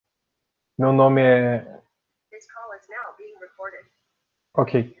Meu nome é...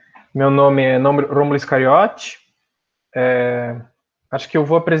 Ok. Meu nome é Rômulo Iscariote. Acho que eu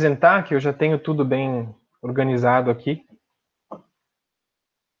vou apresentar, que eu já tenho tudo bem organizado aqui.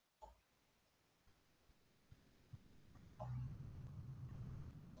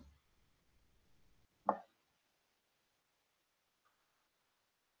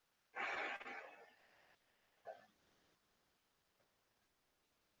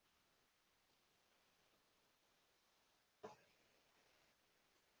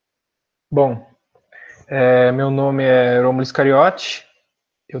 Bom, meu nome é Rômulo Iscariote,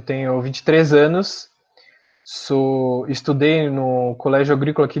 eu tenho 23 anos, estudei no Colégio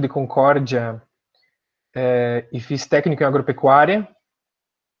Agrícola aqui de Concórdia e fiz técnico em agropecuária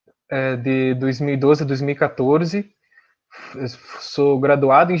de 2012 a 2014. Sou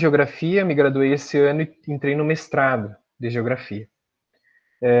graduado em Geografia, me graduei esse ano e entrei no mestrado de Geografia.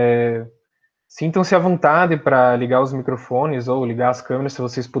 Sintam-se à vontade para ligar os microfones ou ligar as câmeras, se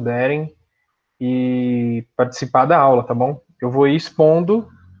vocês puderem, e participar da aula, tá bom? Eu vou ir expondo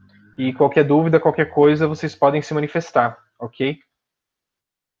e qualquer dúvida, qualquer coisa, vocês podem se manifestar, ok?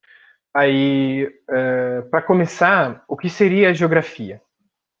 Aí, para começar, o que seria a geografia?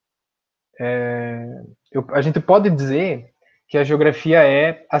 A gente pode dizer que a geografia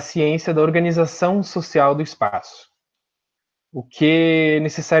é a ciência da organização social do espaço. O que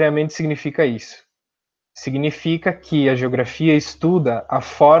necessariamente significa isso? Significa que a geografia estuda a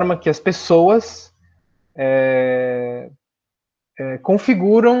forma que as pessoas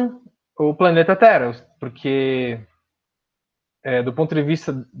configuram o planeta Terra, porque do ponto de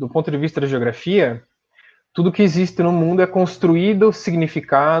vista da geografia, tudo que existe no mundo é construído,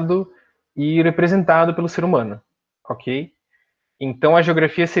 significado e representado pelo ser humano, ok? Então a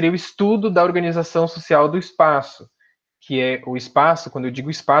geografia seria o estudo da organização social do espaço, que é o espaço. Quando eu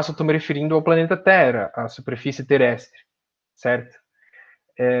digo espaço, estou me referindo ao planeta Terra, à superfície terrestre, certo?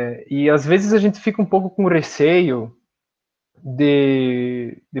 E às vezes a gente fica um pouco com receio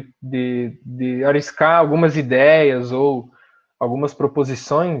de arriscar algumas ideias ou algumas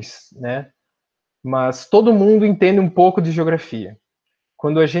proposições, né? Mas todo mundo entende um pouco de geografia.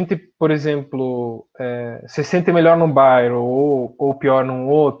 Quando a gente, por exemplo, se sente melhor num bairro ou pior num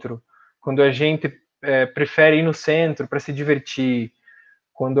outro, quando a gente prefere ir no centro para se divertir,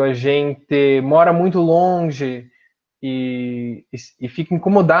 quando a gente mora muito longe e fica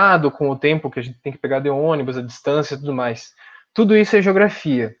incomodado com o tempo que a gente tem que pegar de ônibus, a distância e tudo mais. Tudo isso é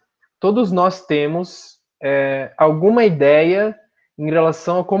geografia. Todos nós temos alguma ideia em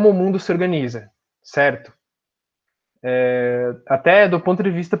relação a como o mundo se organiza, certo? Até do ponto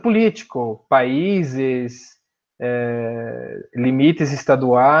de vista político, países, limites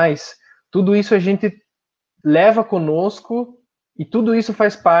estaduais, tudo isso a gente leva conosco e tudo isso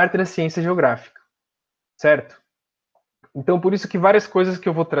faz parte da ciência geográfica, certo? Então, por isso que várias coisas que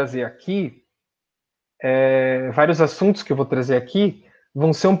eu vou trazer aqui, vários assuntos que eu vou trazer aqui,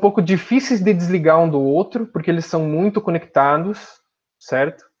 vão ser um pouco difíceis de desligar um do outro, porque eles são muito conectados,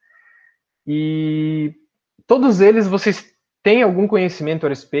 certo? E todos eles vocês têm algum conhecimento a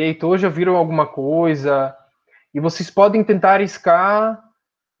respeito, ou já viram alguma coisa, e vocês podem tentar arriscar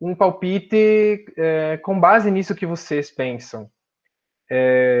um palpite com base nisso que vocês pensam.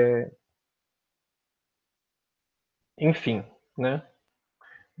 Enfim, né?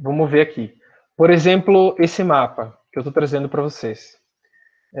 Vamos ver aqui. Por exemplo, esse mapa que eu estou trazendo para vocês.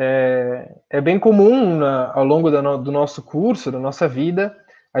 É bem comum ao longo do nosso curso, da nossa vida,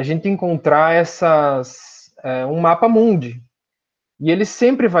 a gente encontrar um mapa mundi. E ele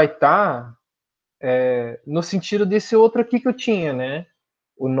sempre vai estar no sentido desse outro aqui que eu tinha, né?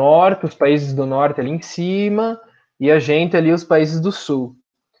 O norte, os países do norte ali em cima, e a gente ali, os países do sul.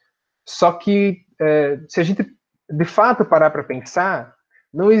 Só que, se a gente de fato parar para pensar,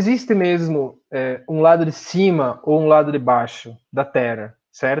 não existe mesmo um lado de cima ou um lado de baixo da Terra,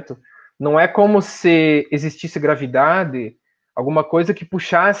 certo? Não é como se existisse gravidade, alguma coisa que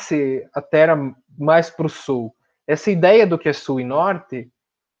puxasse a Terra mais para o sul. Essa ideia do que é sul e norte,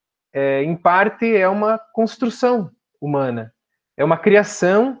 em parte, é uma construção humana, é uma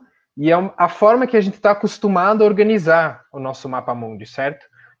criação e é a forma que a gente está acostumado a organizar o nosso mapa mundi, certo?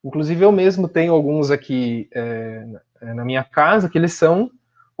 Inclusive, eu mesmo tenho alguns aqui na minha casa, que eles são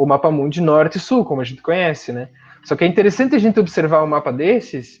o mapa mundi norte e sul, como a gente conhece, né? Só que é interessante a gente observar um mapa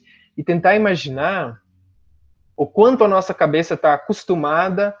desses e tentar imaginar o quanto a nossa cabeça está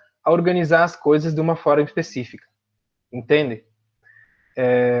acostumada a organizar as coisas de uma forma específica, entende?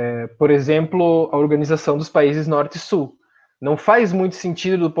 Por exemplo, a organização dos países norte e sul. Não faz muito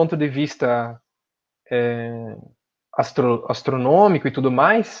sentido do ponto de vista astronômico e tudo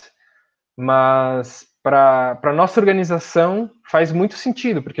mais, mas para a nossa organização faz muito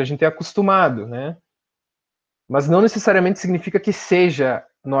sentido, porque a gente é acostumado, né? Mas não necessariamente significa que seja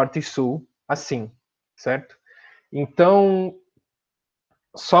norte e sul assim, certo? Então,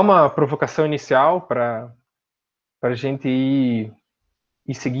 só uma provocação inicial para a gente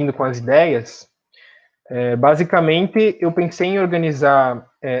ir seguindo com as ideias. Basicamente, eu pensei em organizar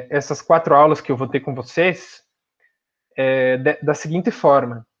essas 4 aulas que eu vou ter com vocês da seguinte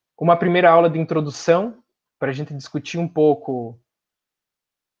forma: uma primeira aula de introdução, para a gente discutir um pouco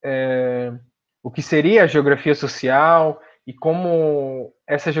o que seria a geografia social e como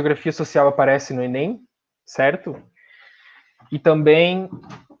essa geografia social aparece no Enem, certo? E também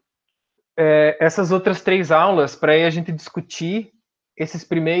essas outras 3 aulas para a gente discutir esses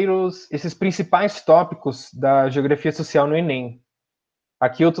principais tópicos da geografia social no Enem.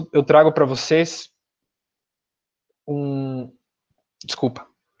 Aqui eu trago para vocês desculpa,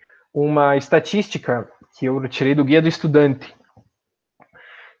 uma estatística que eu tirei do Guia do Estudante,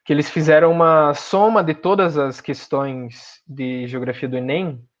 que eles fizeram uma soma de todas as questões de geografia do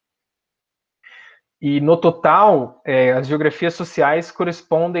Enem, e no total, as geografias sociais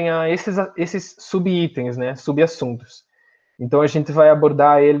correspondem a esses subitens, né, subassuntos. Então a gente vai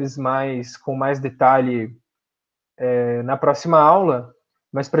abordar eles com mais detalhe na próxima aula,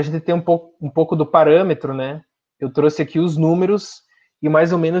 mas para a gente ter um pouco do parâmetro, né, eu trouxe aqui os números e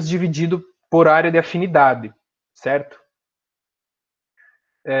mais ou menos dividido por área de afinidade, certo?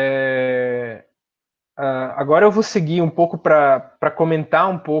 Agora eu vou seguir um pouco para comentar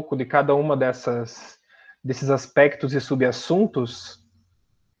um pouco de cada uma desses aspectos e subassuntos,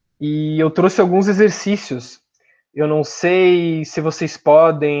 e eu trouxe alguns exercícios. Eu não sei se vocês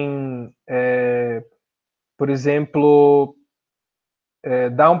podem, por exemplo,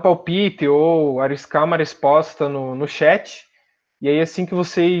 dar um palpite ou arriscar uma resposta no chat, e aí assim que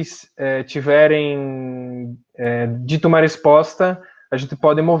vocês tiverem dito uma resposta, a gente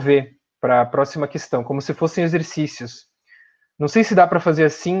pode mover para a próxima questão, como se fossem exercícios. Não sei se dá para fazer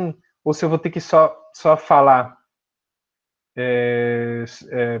assim, ou se eu vou ter que só falar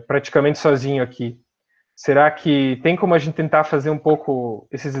praticamente sozinho aqui. Será que tem como a gente tentar fazer um pouco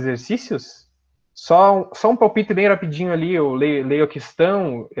esses exercícios? Só um palpite bem rapidinho ali, eu leio a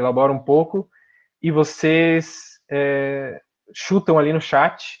questão, elaboro um pouco, e vocês chutam ali no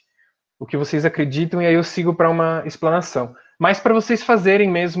chat o que vocês acreditam, e aí eu sigo para uma explanação. Mas para vocês fazerem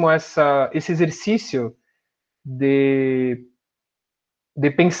mesmo esse exercício de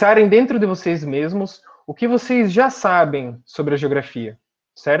pensarem dentro de vocês mesmos o que vocês já sabem sobre a geografia,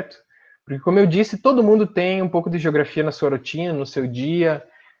 certo? Porque, como eu disse, todo mundo tem um pouco de geografia na sua rotina, no seu dia,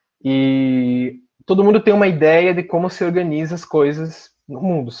 e todo mundo tem uma ideia de como se organiza as coisas no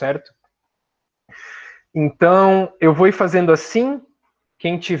mundo, certo? Então, eu vou ir fazendo assim.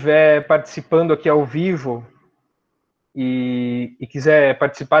 Quem estiver participando aqui ao vivo e quiser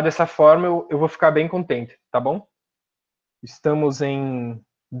participar dessa forma, eu vou ficar bem contente, tá bom? Estamos em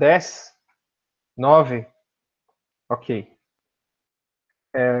 10, 9, ok.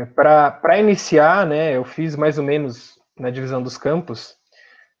 Para iniciar, né, eu fiz mais ou menos na divisão dos campos,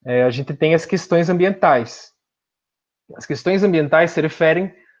 a gente tem as questões ambientais. As questões ambientais se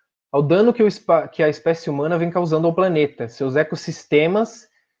referem ao dano que a espécie humana vem causando ao planeta, seus ecossistemas,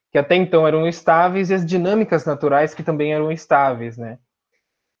 que até então eram estáveis, e as dinâmicas naturais, que também eram estáveis, né?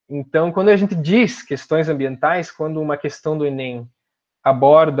 Então, quando a gente diz questões ambientais, quando uma questão do Enem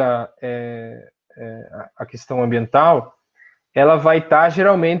aborda a questão ambiental, ela vai estar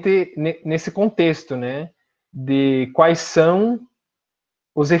geralmente nesse contexto, né? De quais são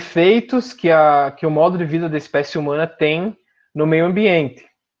os efeitos que o modo de vida da espécie humana tem no meio ambiente.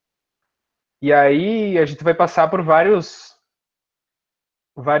 E aí a gente vai passar por vários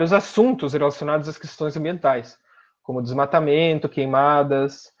assuntos relacionados às questões ambientais, como desmatamento,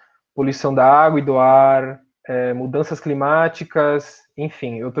 queimadas, poluição da água e do ar, mudanças climáticas,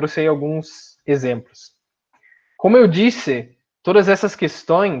 enfim, eu trouxe aí alguns exemplos. Como eu disse, todas essas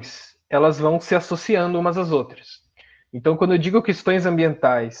questões, elas vão se associando umas às outras. Então, quando eu digo questões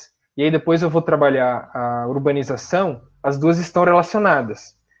ambientais, e aí depois eu vou trabalhar a urbanização, as duas estão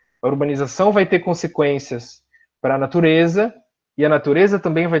relacionadas. A urbanização vai ter consequências para a natureza, e a natureza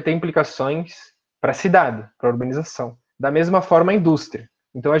também vai ter implicações para a cidade, para a urbanização. Da mesma forma, a indústria.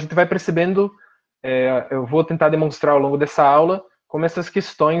 Então, a gente vai percebendo, eu vou tentar demonstrar ao longo dessa aula, como essas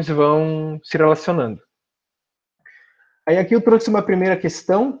questões vão se relacionando. Aí aqui eu trouxe uma primeira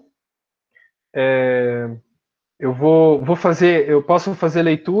questão. Eu posso fazer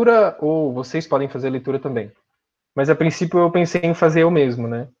leitura, ou vocês podem fazer leitura também. Mas a princípio eu pensei em fazer eu mesmo,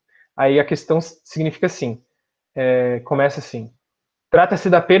 né? Aí a questão significa assim, começa assim. Trata-se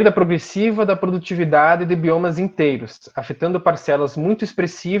da perda progressiva da produtividade de biomas inteiros, afetando parcelas muito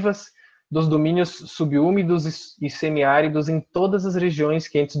expressivas dos domínios subúmidos e semiáridos em todas as regiões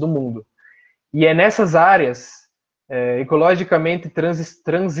quentes do mundo. E é nessas áreas ecologicamente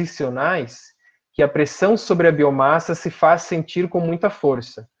transicionais que a pressão sobre a biomassa se faz sentir com muita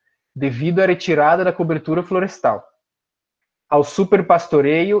força, devido à retirada da cobertura florestal, ao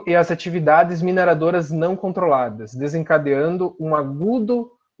superpastoreio e às atividades mineradoras não controladas, desencadeando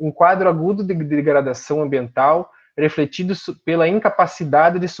um quadro agudo de degradação ambiental, refletido pela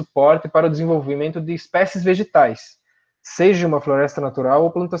incapacidade de suporte para o desenvolvimento de espécies vegetais, seja uma floresta natural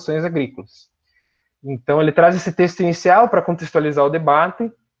ou plantações agrícolas. Então, ele traz esse texto inicial para contextualizar o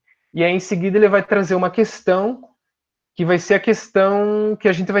debate, e aí, em seguida, ele vai trazer uma questão que vai ser a questão que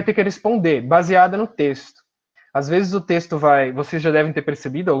a gente vai ter que responder, baseada no texto. Às vezes o texto vai, vocês já devem ter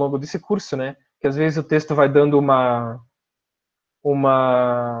percebido ao longo desse curso, né, que às vezes o texto vai dando uma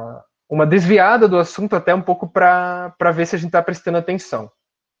desviada do assunto até um pouco para ver se a gente está prestando atenção.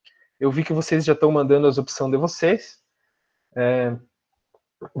 Eu vi que vocês já estão mandando as opções de vocês.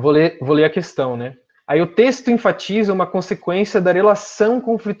 Vou ler a questão, né? Aí o texto enfatiza uma consequência da relação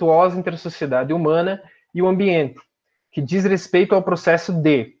conflituosa entre a sociedade humana e o ambiente, que diz respeito ao processo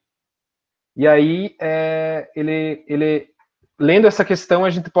de. E aí, lendo essa questão, a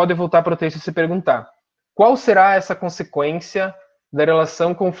gente pode voltar para o texto e se perguntar: qual será essa consequência da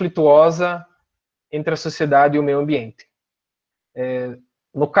relação conflituosa entre a sociedade e o meio ambiente?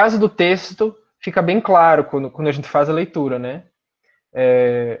 No caso do texto, fica bem claro quando a gente faz a leitura, né?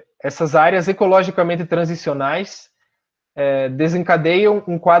 Essas áreas ecologicamente transicionais desencadeiam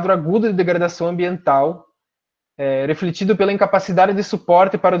um quadro agudo de degradação ambiental, refletido pela incapacidade de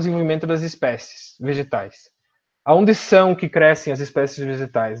suporte para o desenvolvimento das espécies vegetais. Aonde são que crescem as espécies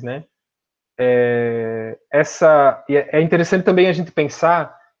vegetais, né? É interessante também a gente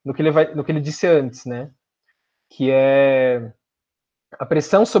pensar no que ele disse antes, né? Que é a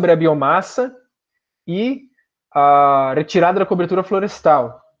pressão sobre a biomassa e a retirada da cobertura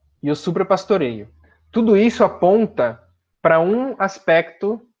florestal e o superpastoreio. Tudo isso aponta para um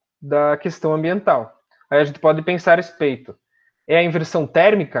aspecto da questão ambiental. Aí a gente pode pensar a respeito. É a inversão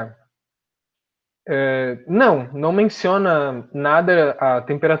térmica? Não menciona nada a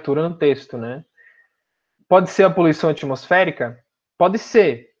temperatura no texto, né? Pode ser a poluição atmosférica? Pode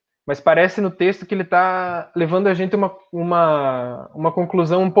ser, mas parece no texto que ele está levando a gente a uma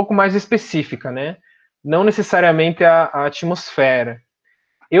conclusão um pouco mais específica, né? Não necessariamente a atmosfera.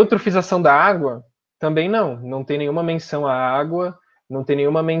 Eutrofização da água? Também não tem nenhuma menção à água, não tem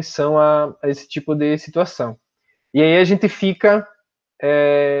nenhuma menção a esse tipo de situação. E aí a gente fica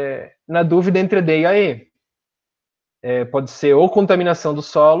na dúvida entre a D e a E. Pode ser ou contaminação dos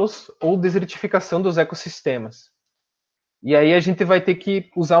solos ou desertificação dos ecossistemas. E aí a gente vai ter que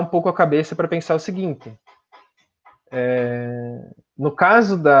usar um pouco a cabeça para pensar o seguinte: no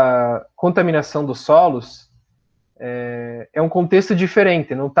caso da contaminação dos solos, é um contexto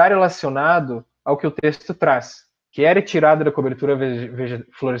diferente, não está relacionado ao que o texto traz, que é retirada da cobertura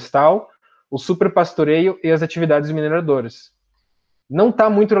florestal, o superpastoreio e as atividades mineradoras. Não está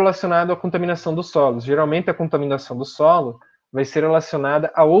muito relacionado à contaminação dos solos. Geralmente a contaminação do solo vai ser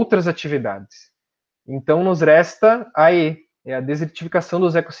relacionada a outras atividades. Então nos resta a E, é a desertificação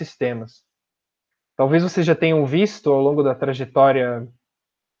dos ecossistemas. Talvez vocês já tenham visto ao longo da trajetória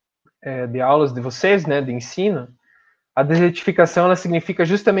de aulas de vocês, né, de ensino, a desertificação ela significa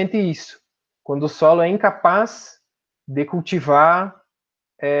justamente isso, quando o solo é incapaz de cultivar,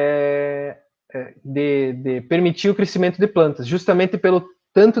 de permitir o crescimento de plantas, justamente pelo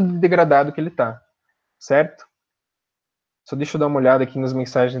tanto de degradado que ele está, certo? Só deixa eu dar uma olhada aqui nas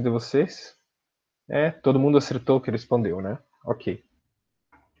mensagens de vocês. Todo mundo acertou o que respondeu, né? Ok.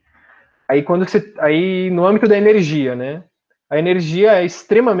 Aí no âmbito da energia, né? A energia é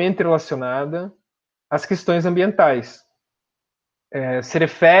extremamente relacionada às questões ambientais. Se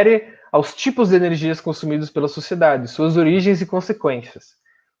refere aos tipos de energias consumidos pela sociedade, suas origens e consequências.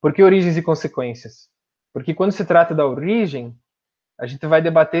 Por que origens e consequências? Porque quando se trata da origem, a gente vai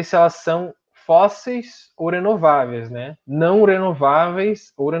debater se elas são fósseis ou renováveis, né? Não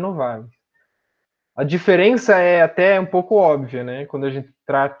renováveis ou renováveis. A diferença é até um pouco óbvia, né? Quando a gente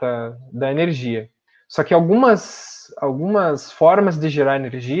trata da energia. Só que algumas formas de gerar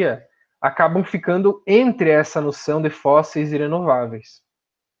energia acabam ficando entre essa noção de fósseis e renováveis,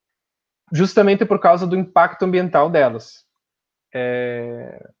 justamente por causa do impacto ambiental delas.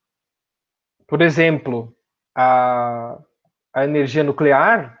 Por exemplo, a energia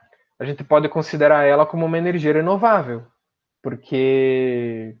nuclear, a gente pode considerar ela como uma energia renovável,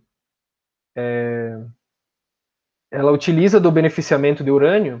 porque ela utiliza do beneficiamento de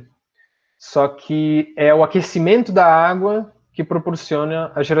urânio, só que é o aquecimento da água que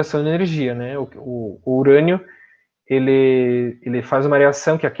proporciona a geração de energia, né? O urânio, ele faz uma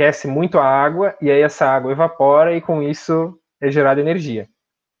reação que aquece muito a água, e aí essa água evapora, e com isso é gerada energia.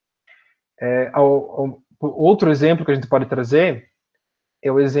 Outro exemplo que a gente pode trazer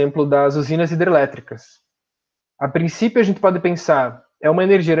é o exemplo das usinas hidrelétricas. A princípio, a gente pode pensar, é uma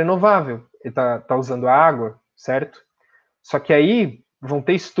energia renovável, está usando água, certo? Só que aí vão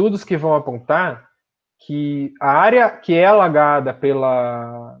ter estudos que vão apontar que a área que é alagada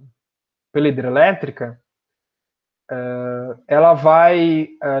pela hidrelétrica, ela vai,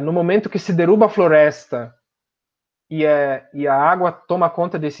 no momento que se derruba a floresta e a água toma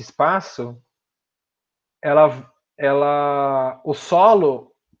conta desse espaço, o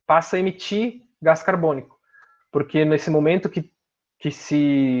solo passa a emitir gás carbônico, porque nesse momento que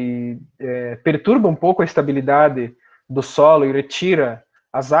se perturba um pouco a estabilidade do solo e retira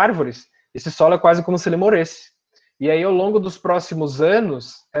as árvores, esse solo é quase como se ele morresse. E aí, ao longo dos próximos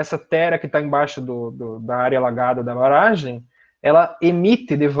anos, essa terra que está embaixo da área alagada da barragem, ela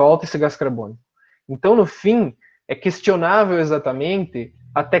emite de volta esse gás carbônico. Então, no fim, é questionável exatamente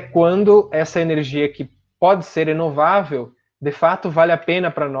até quando essa energia que pode ser renovável, de fato, vale a pena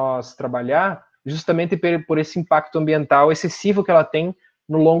para nós trabalhar, justamente por esse impacto ambiental excessivo que ela tem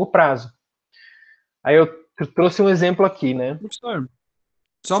no longo prazo. Aí eu trouxe um exemplo aqui, né? Professor,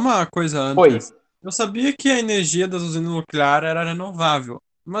 só uma coisa Oi. antes. Eu sabia que a energia das usinas nucleares era renovável,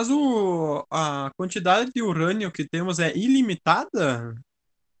 mas a quantidade de urânio que temos é ilimitada?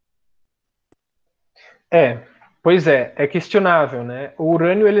 Pois é questionável, né? O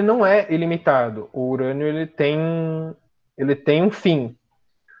urânio ele não é ilimitado. O urânio ele tem um fim.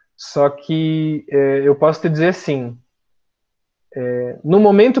 Só que eu posso te dizer assim, no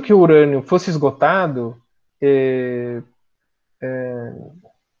momento que o urânio fosse esgotado, é,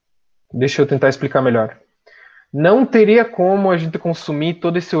 deixa eu tentar explicar melhor. Não teria como a gente consumir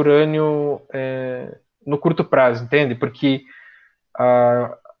todo esse urânio no curto prazo, entende? Porque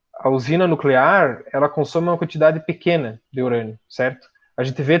a, a usina nuclear, ela consome uma quantidade pequena de urânio, certo? A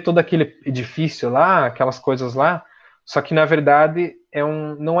gente vê todo aquele edifício lá, aquelas coisas lá, só que na verdade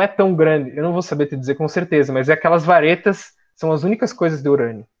não é tão grande. Eu não vou saber te dizer com certeza, mas é aquelas varetas são as únicas coisas de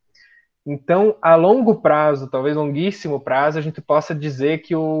urânio. Então, a longo prazo, talvez longuíssimo prazo, a gente possa dizer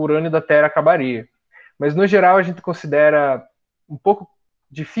que o urânio da Terra acabaria. Mas no geral a gente considera um pouco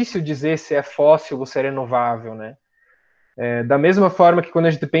difícil dizer se é fóssil ou se é renovável, né? Da mesma forma que quando a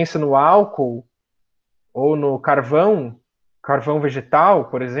gente pensa no álcool ou no carvão, carvão vegetal,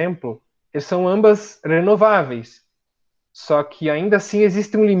 por exemplo, eles são ambas renováveis. Só que ainda assim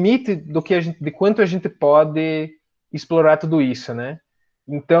existe um limite de quanto a gente pode explorar tudo isso, né?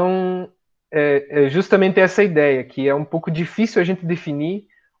 Então, é justamente essa ideia, que é um pouco difícil a gente definir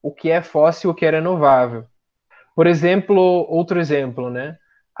o que é fóssil e o que é renovável. Por exemplo, outro exemplo, né?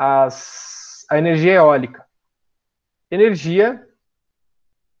 A energia eólica. Energia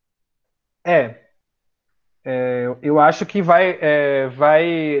é eu acho que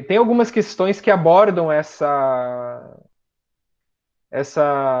tem algumas questões que abordam essa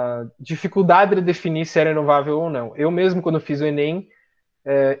dificuldade de definir se é renovável ou não. Eu mesmo, quando fiz o Enem,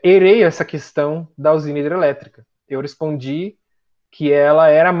 errei essa questão da usina hidrelétrica. Eu respondi que ela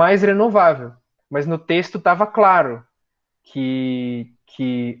era mais renovável, mas no texto estava claro que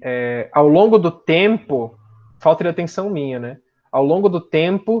ao longo do tempo, falta de atenção minha, né? Ao longo do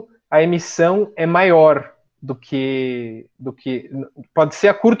tempo, a emissão é maior do que pode ser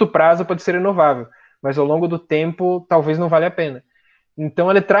a curto prazo, pode ser renovável, mas ao longo do tempo talvez não valha a pena.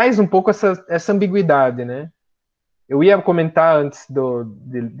 Então ele traz um pouco essa ambiguidade, né? Eu ia comentar antes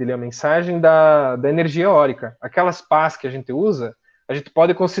de ler a mensagem da energia eólica. Aquelas pás que a gente usa, a gente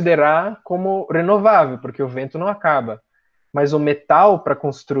pode considerar como renovável, porque o vento não acaba. Mas o metal para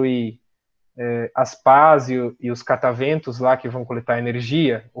construir as pás e os cataventos lá que vão coletar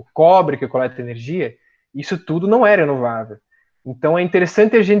energia, o cobre que coleta energia, isso tudo não é renovável. Então é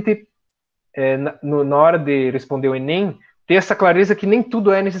interessante a gente, na hora de responder o Enem, ter essa clareza que nem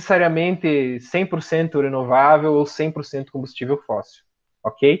tudo é necessariamente 100% renovável ou 100% combustível fóssil.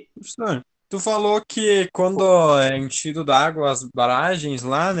 Ok? Professor, tu falou que quando é enchido d'água as barragens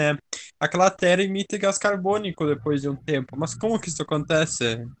lá, né, aquela terra emite gás carbônico depois de um tempo. Mas como que isso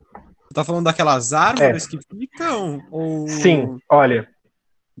acontece? Tu tá falando daquelas É, árvores que ficam sim, ou olha,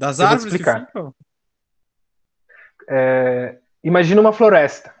 das eu vou te árvores que explicar. ficam? Imagina uma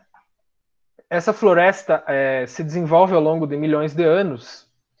floresta. Essa floresta se desenvolve ao longo de milhões de anos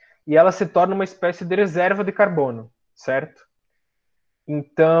e ela se torna uma espécie de reserva de carbono, certo?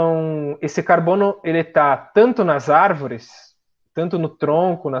 Então, esse carbono ele está tanto nas árvores, tanto no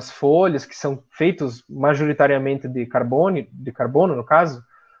tronco, nas folhas, que são feitos majoritariamente de carbono no caso,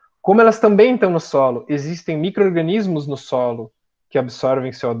 como elas também estão no solo. Existem micro-organismos no solo que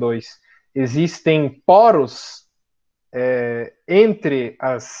absorvem CO2. Existem poros entre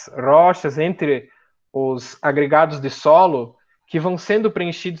as rochas, entre os agregados de solo, que vão sendo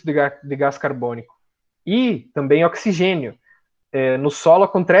preenchidos de gás carbônico. E também oxigênio. No solo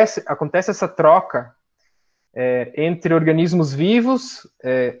acontece essa troca entre organismos vivos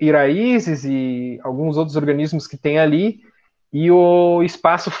e raízes e alguns outros organismos que tem ali, e o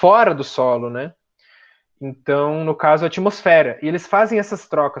espaço fora do solo, né? Então, no caso, a atmosfera. E eles fazem essas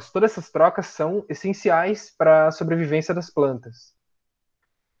trocas. Todas essas trocas são essenciais para a sobrevivência das plantas.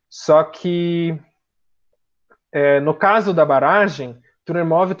 Só que, no caso da barragem, tu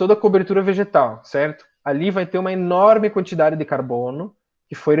remove toda a cobertura vegetal, certo? Ali vai ter uma enorme quantidade de carbono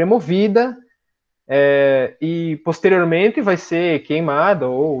que foi removida e posteriormente vai ser queimada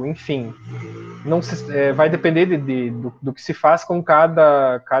ou, enfim, não se, vai depender do que se faz com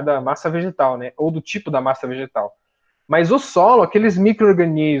cada massa vegetal, né? Ou do tipo da massa vegetal. Mas o solo, aqueles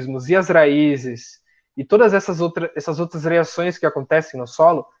micro-organismos e as raízes e todas essas outras reações que acontecem no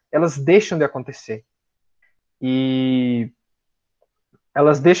solo, elas deixam de acontecer. E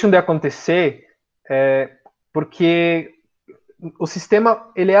elas deixam de acontecer porque o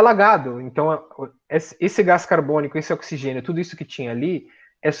sistema ele é alagado. Então, esse gás carbônico, esse oxigênio, tudo isso que tinha ali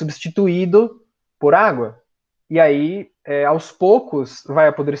é substituído por água. E aí, aos poucos, vai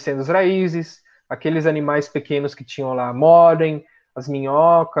apodrecendo as raízes, aqueles animais pequenos que tinham lá morrem, as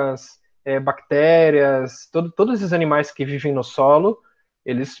minhocas, bactérias, todos esses animais que vivem no solo,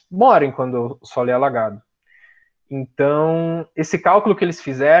 eles morrem quando o solo é alagado. Então, esse cálculo que eles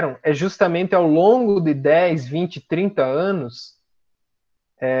fizeram é justamente ao longo de 10, 20, 30 anos,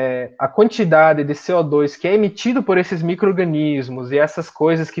 a quantidade de CO2 que é emitido por esses micro-organismos e essas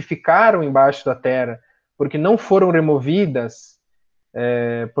coisas que ficaram embaixo da terra, porque não foram removidas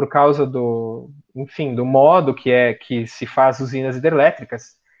por causa enfim, do modo que se faz usinas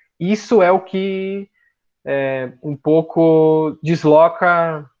hidrelétricas, isso é o que um pouco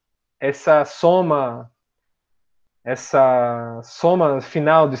desloca essa soma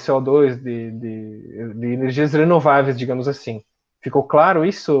final de CO2 de energias renováveis, digamos assim. Ficou claro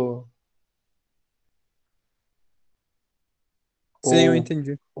isso? Sim, eu Ou,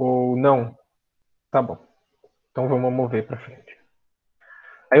 entendi. ou não? Tá bom. Então vamos mover para frente.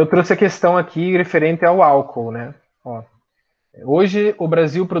 Aí eu trouxe a questão aqui referente ao álcool, né? Ó, hoje o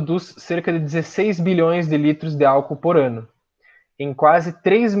Brasil produz cerca de 16 bilhões de litros de álcool por ano, em quase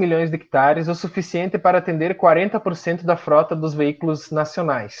 3 milhões de hectares, o suficiente para atender 40% da frota dos veículos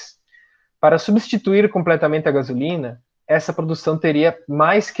nacionais. Para substituir completamente a gasolina, essa produção teria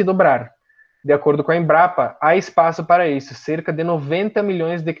mais que dobrar. De acordo com a Embrapa, há espaço para isso, cerca de 90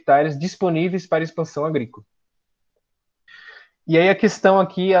 milhões de hectares disponíveis para expansão agrícola. E aí a questão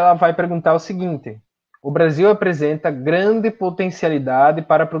aqui ela vai perguntar o seguinte: o Brasil apresenta grande potencialidade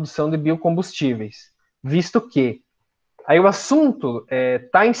para a produção de biocombustíveis, visto que aí o assunto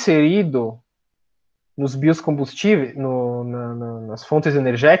está inserido nos biocombustíveis, nas fontes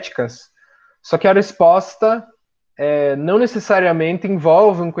energéticas, só que a resposta não necessariamente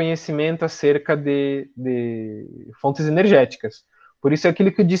envolve um conhecimento acerca de fontes energéticas. Por isso é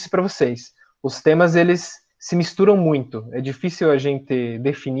aquilo que eu disse para vocês. Os temas eles se misturam muito. É difícil a gente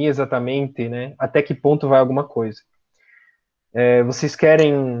definir exatamente, né, até que ponto vai alguma coisa. Vocês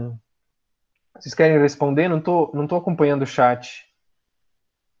querem responder? Não tô acompanhando o chat.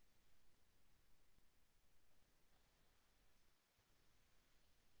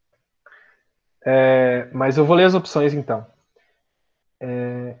 Mas eu vou ler as opções então.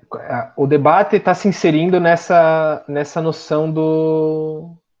 O debate está se inserindo nessa noção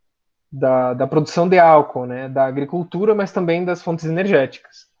da produção de álcool, né, da agricultura, mas também das fontes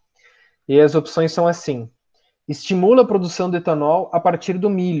energéticas. E as opções são assim: estimula a produção de etanol a partir do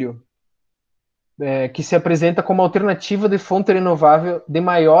milho, que se apresenta como alternativa de fonte renovável de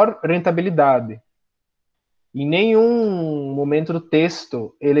maior rentabilidade. Em nenhum momento do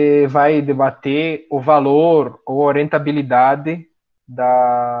texto ele vai debater o valor ou a rentabilidade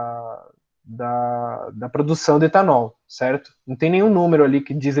da produção de etanol, certo? Não tem nenhum número ali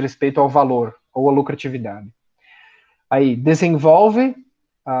que diz respeito ao valor ou à lucratividade. Aí, desenvolve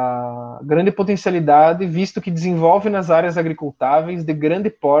a grande potencialidade, visto que desenvolve nas áreas agricultáveis de grande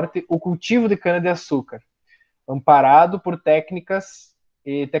porte o cultivo de cana-de-açúcar, amparado por técnicas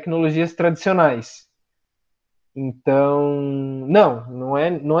e tecnologias tradicionais. Então, não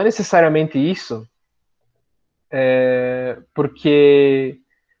é necessariamente isso. porque...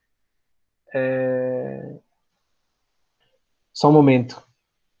 Só um momento.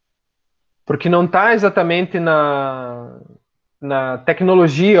 Porque não está exatamente na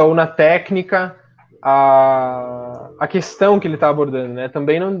tecnologia ou na técnica a questão que ele está abordando, né?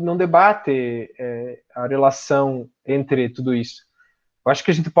 Também não debate a relação entre tudo isso. Eu acho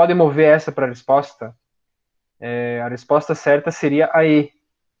que a gente pode mover essa para a resposta. A resposta certa seria a E,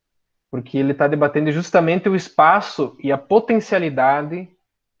 porque ele está debatendo justamente o espaço e a potencialidade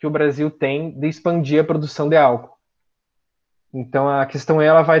que o Brasil tem de expandir a produção de álcool. Então a questão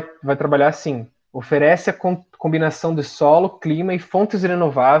ela vai trabalhar assim: oferece a combinação de solo, clima e fontes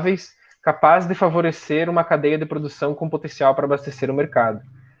renováveis capaz de favorecer uma cadeia de produção com potencial para abastecer o mercado.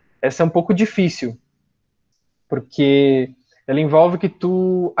 Essa é um pouco difícil, porque ela envolve que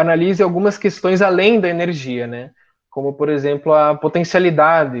tu analise algumas questões além da energia, né? Como, por exemplo, a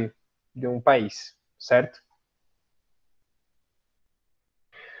potencialidade de um país, certo?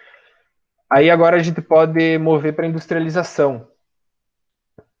 Aí agora a gente pode mover para a industrialização,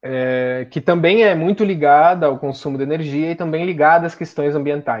 que também é muito ligada ao consumo de energia e também ligada às questões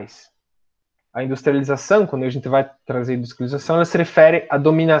ambientais. A industrialização, quando a gente vai trazer industrialização, ela se refere à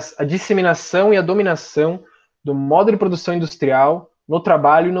disseminação e à dominação do modo de produção industrial no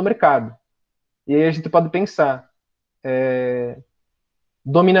trabalho e no mercado. E aí a gente pode pensar,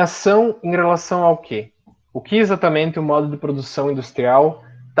 dominação em relação ao quê? O que exatamente o modo de produção industrial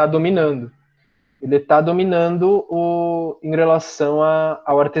está dominando? Ele está dominando em relação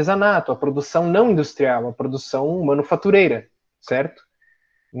ao artesanato, a produção não industrial, a produção manufatureira, certo?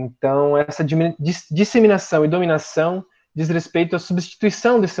 Então, essa disseminação e dominação diz respeito à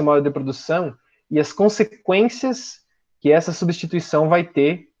substituição desse modo de produção e as consequências que essa substituição vai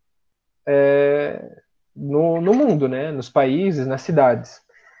ter no mundo, né? Nos países, nas cidades.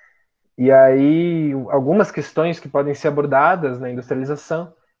 E aí, algumas questões que podem ser abordadas na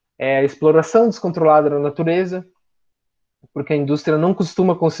industrialização é a exploração descontrolada da natureza, porque a indústria não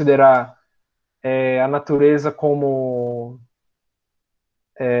costuma considerar a natureza como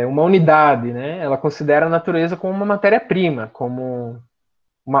uma unidade, né? Ela considera a natureza como uma matéria-prima, como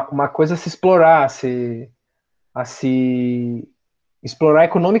uma coisa a se explorar, a se explorar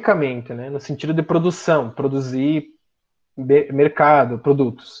economicamente, né? No sentido de produção, produzir mercado,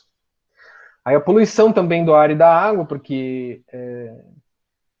 produtos. Aí a poluição também do ar e da água, porque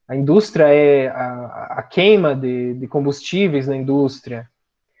a indústria é a queima de combustíveis na indústria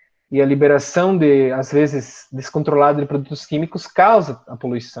e a liberação às vezes, descontrolada de produtos químicos causa a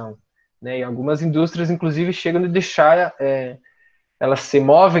poluição. Né? E algumas indústrias, inclusive, chegam a deixar, elas se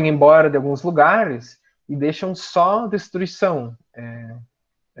movem embora de alguns lugares e deixam só destruição.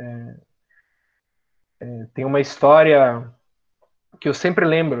 Tem uma história que eu sempre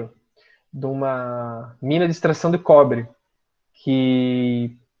lembro de uma mina de extração de cobre,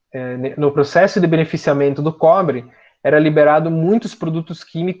 que no processo de beneficiamento do cobre era liberado muitos produtos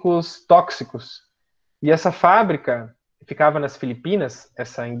químicos tóxicos. E essa fábrica ficava nas Filipinas,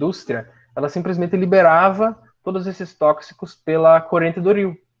 essa indústria, ela simplesmente liberava todos esses tóxicos pela corrente do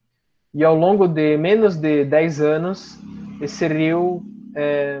rio. E ao longo de menos de 10 anos, esse rio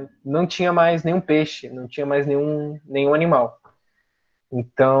não tinha mais nenhum peixe, não tinha mais nenhum animal.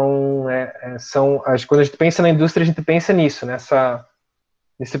 Então, quando a gente pensa na indústria, a gente pensa nisso,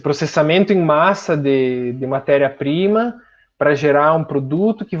 nesse processamento em massa de matéria-prima para gerar um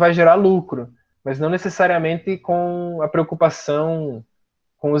produto que vai gerar lucro, mas não necessariamente com a preocupação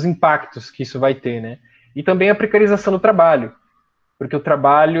com os impactos que isso vai ter, né? E também a precarização do trabalho, porque o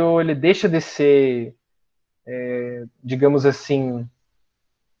trabalho ele deixa de ser, digamos assim,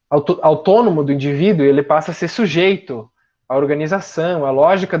 autônomo do indivíduo, e ele passa a ser sujeito à organização, à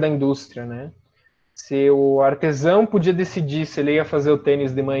lógica da indústria, né? Se o artesão podia decidir se ele ia fazer o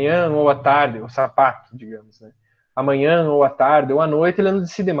tênis de manhã ou à tarde, o sapato, digamos, né? Amanhã ou à tarde ou à noite, ele não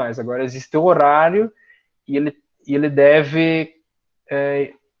decide mais. Agora existe o horário e ele deve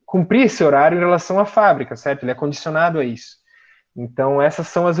cumprir esse horário em relação à fábrica, certo? Ele é condicionado a isso. Então, essas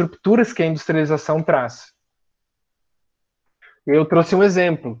são as rupturas que a industrialização traz. Eu trouxe um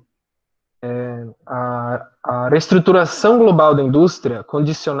exemplo. A reestruturação global da indústria,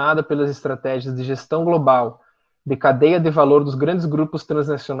 condicionada pelas estratégias de gestão global de cadeia de valor dos grandes grupos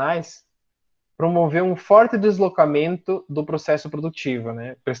transnacionais, promoveu um forte deslocamento do processo produtivo,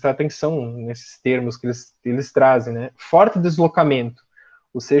 né? Prestar atenção nesses termos que eles trazem, né? Forte deslocamento,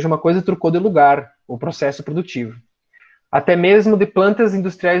 ou seja, uma coisa trocou de lugar, o processo produtivo. Até mesmo de plantas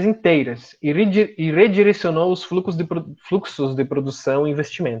industriais inteiras, e redirecionou os fluxos de produção e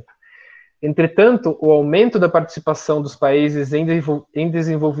investimento. Entretanto, o aumento da participação dos países em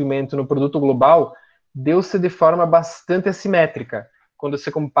desenvolvimento no produto global deu-se de forma bastante assimétrica, quando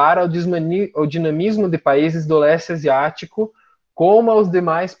se compara ao dinamismo de países do leste asiático como aos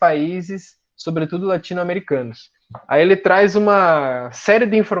demais países, sobretudo latino-americanos. Aí ele traz uma série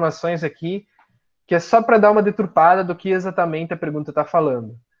de informações aqui que é só para dar uma deturpada do que exatamente a pergunta está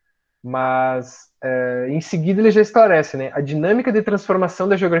falando. Mas em seguida ele já esclarece, né? A dinâmica de transformação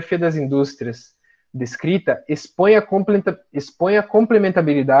da geografia das indústrias descrita expõe a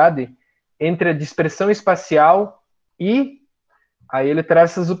complementabilidade entre a dispersão espacial e aí ele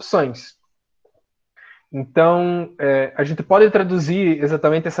traz essas opções. Então, a gente pode traduzir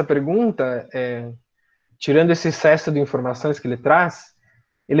exatamente essa pergunta, tirando esse excesso de informações que ele traz,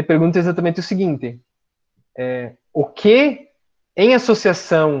 ele pergunta exatamente o seguinte: o que, em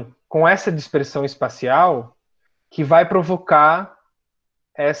associação com essa dispersão espacial, que vai provocar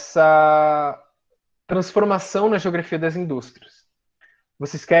essa transformação na geografia das indústrias?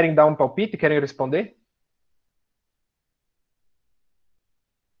 Vocês querem dar um palpite? Querem responder?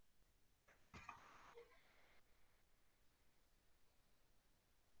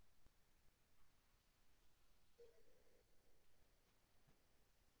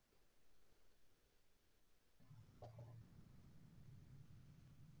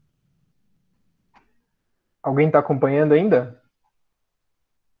 Alguém está acompanhando ainda?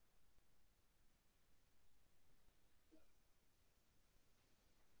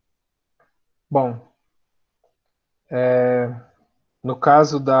 Bom, no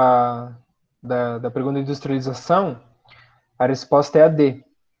caso da pergunta de industrialização, a resposta é a D.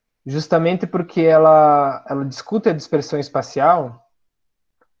 Justamente porque ela discute a dispersão espacial,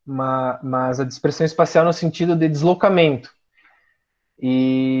 mas a dispersão espacial no sentido de deslocamento.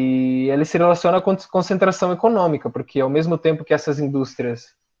 E ele se relaciona com concentração econômica, porque ao mesmo tempo que essas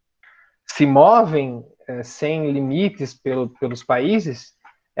indústrias se movem sem limites pelos países,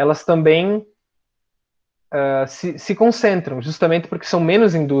 elas também se concentram, justamente porque são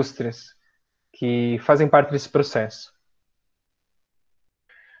menos indústrias que fazem parte desse processo.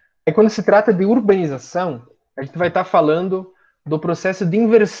 E quando se trata de urbanização, a gente vai estar falando do processo de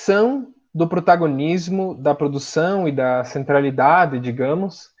inversão do protagonismo da produção e da centralidade,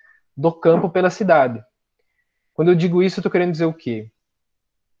 digamos, do campo pela cidade. Quando eu digo isso, eu estou querendo dizer o quê?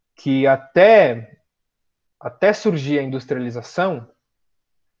 Que até surgir a industrialização,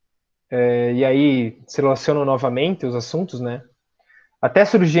 e aí se relacionam novamente os assuntos, né? Até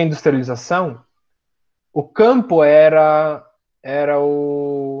surgir a industrialização, o campo era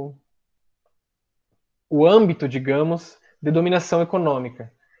o âmbito, digamos, de dominação econômica.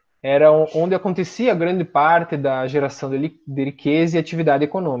 Era onde acontecia grande parte da geração de riqueza e atividade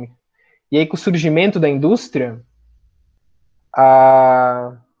econômica. E aí, com o surgimento da indústria,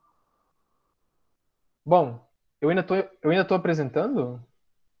 a... Bom, eu ainda tô apresentando?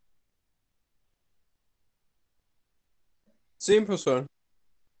 Sim, professor.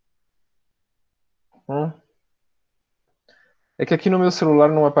 Hum. É que aqui no meu celular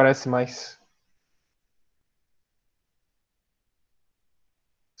não aparece mais.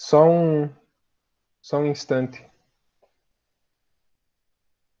 Só um, só um instante.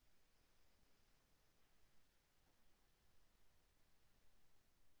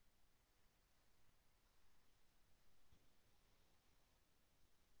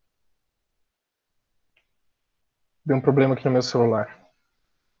 Deu um problema aqui no meu celular.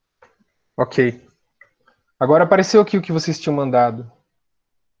 Ok. Agora apareceu aqui o que vocês tinham mandado.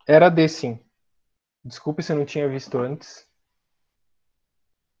 Era D, sim. Desculpe se eu não tinha visto antes.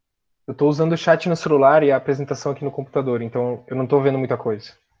 Eu estou usando o chat no celular e a apresentação aqui no computador, então eu não estou vendo muita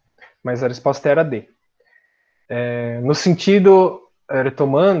coisa. Mas a resposta era D. No sentido,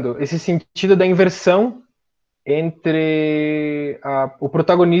 retomando, esse sentido da inversão entre o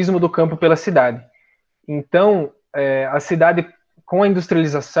protagonismo do campo pela cidade. Então, a cidade, com a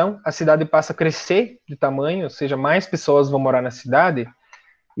industrialização, a cidade passa a crescer de tamanho, ou seja, mais pessoas vão morar na cidade,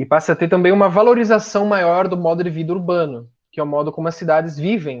 e passa a ter também uma valorização maior do modo de vida urbano, que é o modo como as cidades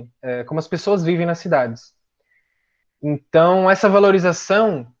vivem, como as pessoas vivem nas cidades. Então, essa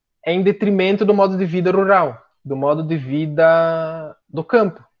valorização é em detrimento do modo de vida rural, do modo de vida do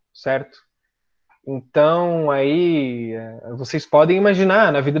campo, certo? Então, aí, vocês podem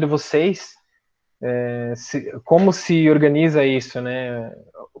imaginar na vida de vocês como se organiza isso, né?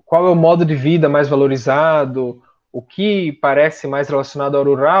 Qual é o modo de vida mais valorizado, o que parece mais relacionado ao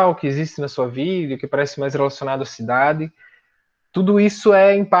rural que existe na sua vida, o que parece mais relacionado à cidade. Tudo isso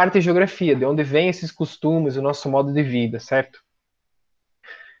é, em parte, geografia, de onde vêm esses costumes, o nosso modo de vida, certo?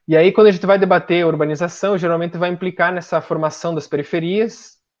 E aí, quando a gente vai debater a urbanização, geralmente vai implicar nessa formação das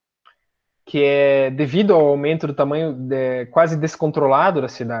periferias, que é devido ao aumento do tamanho quase descontrolado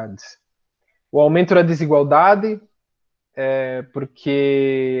das cidades. O aumento da desigualdade,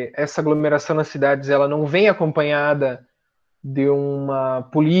 porque essa aglomeração nas cidades ela não vem acompanhada de uma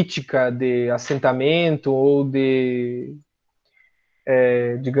política de assentamento ou de,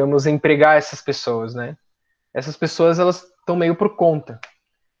 digamos, empregar essas pessoas, né? Essas pessoas elas estão meio por conta.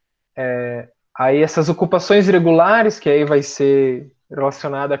 Aí essas ocupações irregulares, que aí vai ser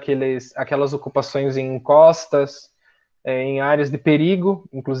relacionado àquelas ocupações em costas, em áreas de perigo,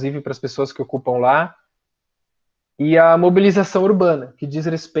 inclusive para as pessoas que ocupam lá, e a mobilização urbana, que diz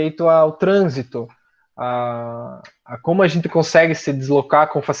respeito ao trânsito, a como a gente consegue se deslocar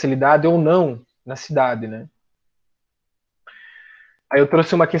com facilidade ou não na cidade, né? Aí eu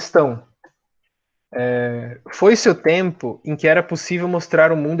trouxe uma questão. Foi-se o tempo em que era possível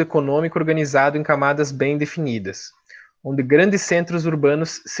mostrar um mundo econômico organizado em camadas bem definidas, onde grandes centros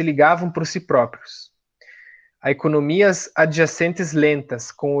urbanos se ligavam por si próprios. A economias adjacentes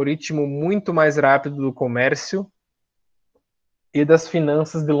lentas, com o ritmo muito mais rápido do comércio e das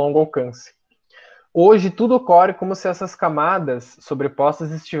finanças de longo alcance. Hoje tudo ocorre como se essas camadas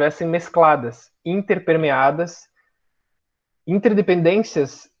sobrepostas estivessem mescladas, interpermeadas,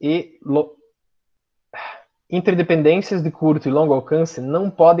 interdependências interdependências de curto e longo alcance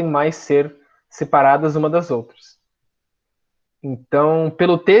não podem mais ser separadas uma das outras. Então,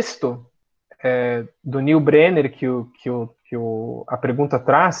 pelo texto do Neil Brenner a pergunta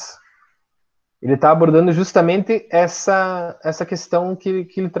traz, ele está abordando justamente essa questão que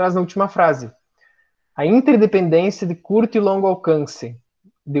ele traz na última frase. A interdependência de curto e longo alcance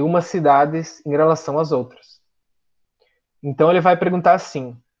de umas cidades em relação às outras. Então ele vai perguntar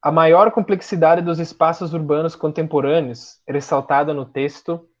assim: a maior complexidade dos espaços urbanos contemporâneos, ressaltada no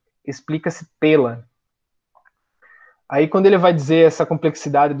texto, explica-se pela. Aí quando ele vai dizer essa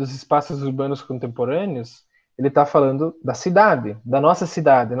complexidade dos espaços urbanos contemporâneos, ele está falando da cidade, da nossa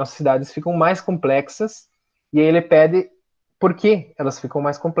cidade. Nossas cidades ficam mais complexas e aí ele pede por que elas ficam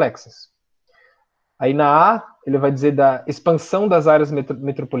mais complexas. Aí na A, ele vai dizer da expansão das áreas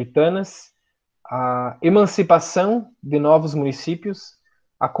metropolitanas, a emancipação de novos municípios,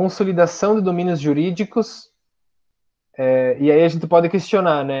 a consolidação de domínios jurídicos, e aí a gente pode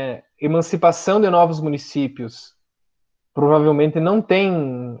questionar, né? Emancipação de novos municípios provavelmente não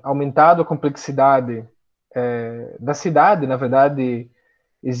tem aumentado a complexidade da cidade, na verdade,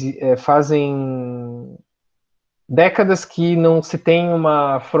 fazem décadas que não se tem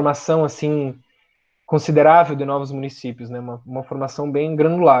uma formação assim considerável de novos municípios, né? Uma formação bem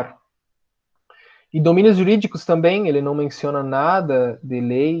granular. E domínios jurídicos também, ele não menciona nada de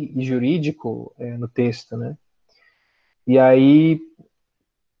lei e jurídico no texto, né? E aí,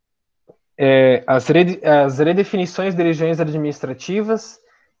 as redefinições de regiões administrativas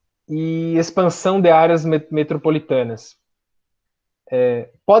e expansão de áreas metropolitanas.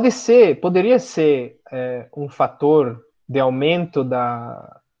 Poderia ser um fator de aumento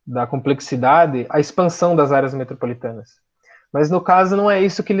da complexidade a expansão das áreas metropolitanas. Mas no caso não é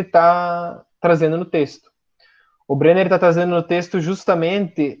isso que ele está trazendo no texto. O Brenner está trazendo no texto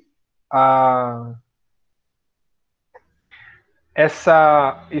justamente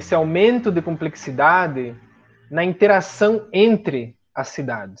esse aumento de complexidade na interação entre as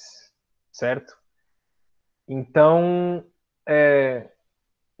cidades, certo? Então,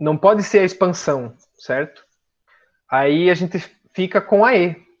 não pode ser a expansão, certo? Aí a gente fica com a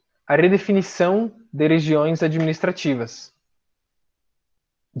redefinição de regiões administrativas.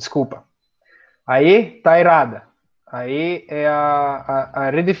 Desculpa. A E está errada. A E é a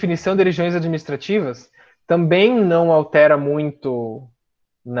redefinição de regiões administrativas também não altera muito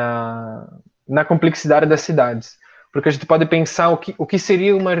na complexidade das cidades. Porque a gente pode pensar o que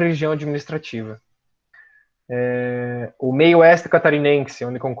seria uma região administrativa. O meio oeste catarinense,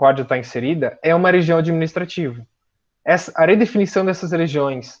 onde Concórdia está inserida, é uma região administrativa. A redefinição dessas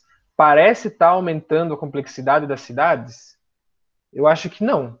regiões parece estar aumentando a complexidade das cidades? Eu acho que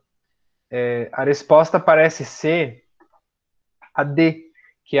não. A resposta parece ser a D,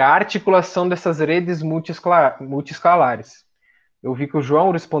 que é a articulação dessas redes multiescalares. Eu vi que o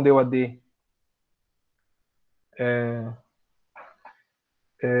João respondeu a D.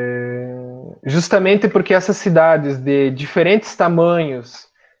 Justamente porque essas cidades de diferentes tamanhos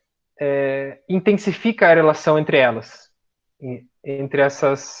intensifica a relação entre elas, entre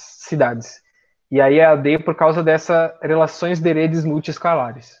essas cidades. E aí é a D por causa dessas relações de redes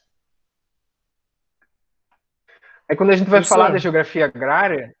multiescalares. Aí quando a gente vai falar da Professor, geografia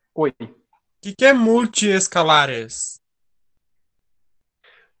agrária, oi, que é multiescalares?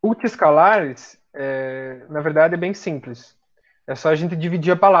 multiescalares, na verdade, é bem simples. É só a gente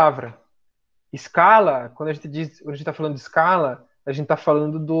dividir a palavra. Escala, quando a gente está falando de escala, a gente está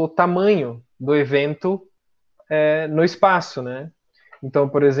falando do tamanho do evento no espaço, né? Então,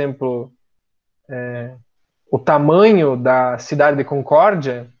 por exemplo, o tamanho da cidade de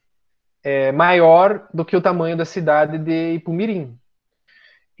Concórdia é maior do que o tamanho da cidade de Ipumirim.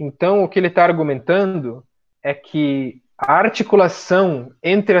 Então, o que ele está argumentando é que a articulação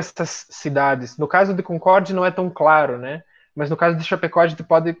entre essas cidades, no caso de Concórdia não é tão claro, né? Mas no caso de Chapecó a gente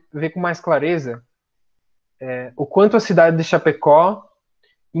pode ver com mais clareza o quanto a cidade de Chapecó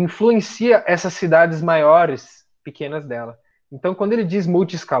influencia essas cidades maiores, pequenas dela. Então, quando ele diz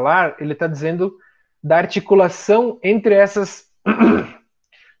multiescalar, ele está dizendo da articulação entre essas.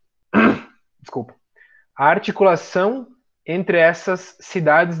 Desculpa. A articulação entre essas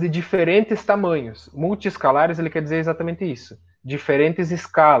cidades de diferentes tamanhos. Multiescalares, ele quer dizer exatamente isso. Diferentes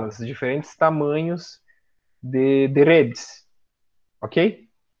escalas, diferentes tamanhos de redes. Ok?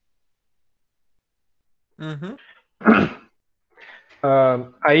 Uhum.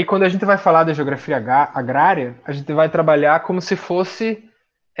 Aí, quando a gente vai falar da geografia agrária, a gente vai trabalhar como se fosse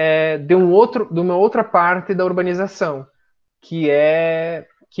de uma outra parte da urbanização, que é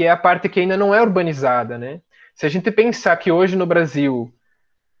a parte que ainda não é urbanizada, né? Se a gente pensar que hoje no Brasil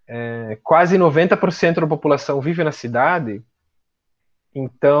quase 90% da população vive na cidade,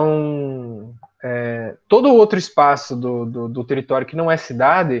 então todo o outro espaço do território que não é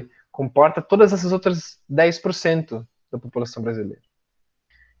cidade comporta todas essas outras 10% da população brasileira.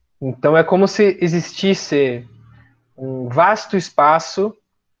 Então é como se existisse um vasto espaço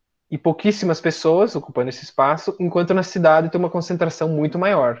e pouquíssimas pessoas ocupando esse espaço, enquanto na cidade tem uma concentração muito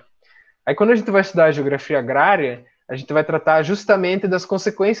maior. Aí quando a gente vai estudar a geografia agrária, a gente vai tratar justamente das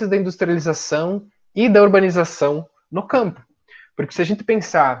consequências da industrialização e da urbanização no campo. Porque se a gente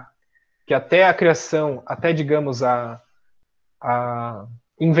pensar que até a criação, até digamos a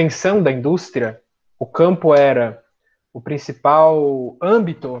invenção da indústria, o campo era o principal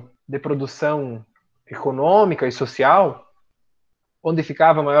âmbito de produção econômica e social, onde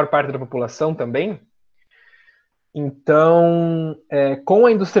ficava a maior parte da população também. Então, com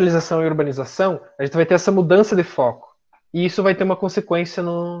a industrialização e urbanização, a gente vai ter essa mudança de foco. E isso vai ter uma consequência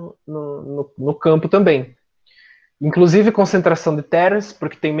no campo também. Inclusive concentração de terras,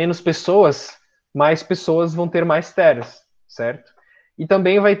 porque tem menos pessoas, mais pessoas vão ter mais terras, certo? E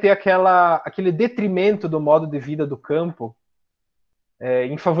também vai ter aquele detrimento do modo de vida do campo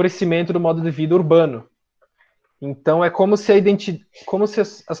em favorecimento do modo de vida urbano. Então é como se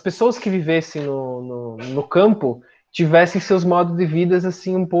as pessoas que vivessem no campo tivessem seus modos de vida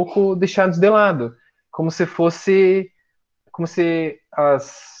assim um pouco deixados de lado, como se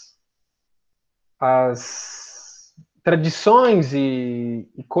as tradições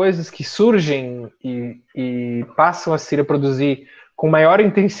e coisas que surgem e passam a se reproduzir com maior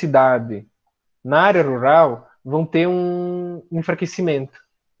intensidade na área rural vão ter um enfraquecimento,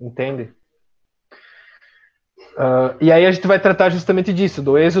 entende? E aí a gente vai tratar justamente disso,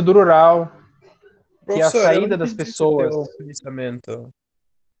 do êxodo rural, que é a Professor, eu não saída das entendi esse pessoas. teu pensamento.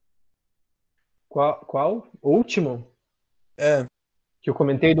 Qual? O último É. que eu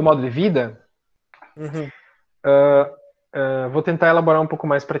comentei do modo de vida, Uhum. vou tentar elaborar um pouco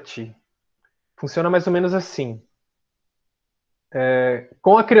mais para ti. Funciona mais ou menos assim.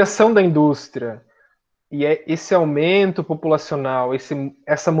 Com a criação da indústria e esse aumento populacional,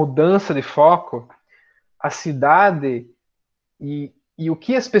 essa mudança de foco, a cidade e o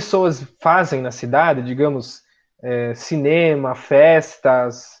que as pessoas fazem na cidade, digamos, cinema,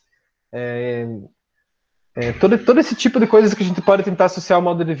 festas, todo esse tipo de coisas que a gente pode tentar associar ao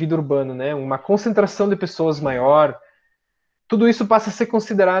modo de vida urbano, né? Uma concentração de pessoas maior, tudo isso passa a ser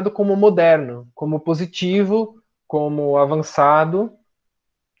considerado como moderno, como positivo, como avançado,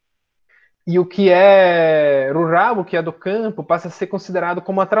 e o que é rural, o que é do campo, passa a ser considerado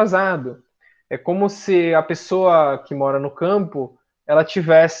como atrasado. É como se a pessoa que mora no campo, ela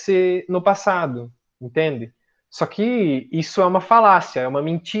tivesse no passado, entende? Só que isso é uma falácia, é uma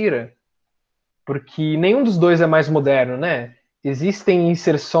mentira, porque nenhum dos dois é mais moderno, né? Existem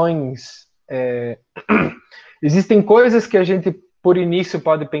inserções, existem coisas que a gente, por início,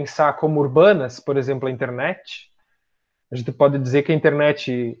 pode pensar como urbanas, por exemplo, a internet. A gente pode dizer que a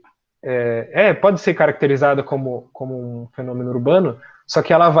internet pode ser caracterizada como um fenômeno urbano, só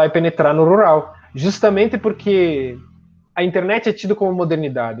que ela vai penetrar no rural, justamente porque a internet é tida como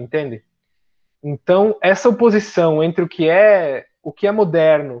modernidade, entende? Então, essa oposição entre o que é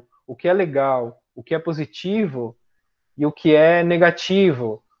moderno, o que é legal, o que é positivo e o que é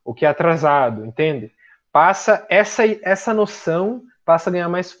negativo, o que é atrasado, entende? Essa noção passa a ganhar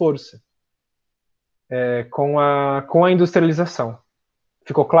mais força com a industrialização.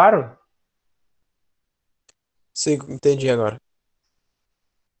 Ficou claro? Sim, entendi agora.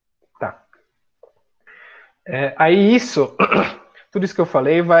 Tá. Aí isso, tudo isso que eu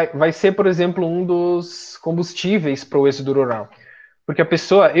falei, vai ser, por exemplo, um dos combustíveis para o êxodo rural. Porque a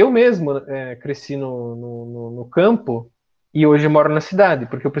pessoa, eu mesmo cresci no campo e hoje moro na cidade,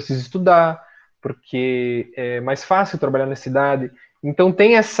 porque eu preciso estudar, porque é mais fácil trabalhar na cidade. Então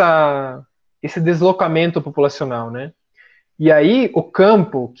tem esse deslocamento populacional, né? E aí o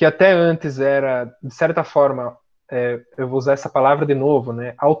campo, que até antes era, de certa forma, eu vou usar essa palavra de novo,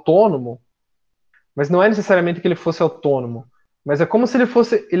 né? Autônomo, mas não é necessariamente que ele fosse autônomo, mas é como se ele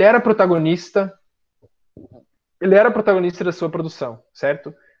fosse, ele era protagonista da sua produção,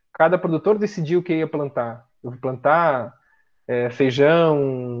 certo? Cada produtor decidiu o que ia plantar. Eu vou plantar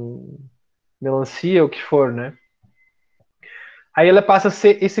feijão, melancia, o que for, né? Aí ela passa a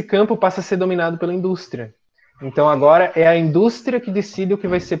ser, esse campo passa a ser dominado pela indústria. Então agora é a indústria que decide o que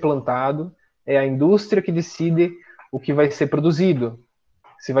vai ser plantado, é a indústria que decide o que vai ser produzido.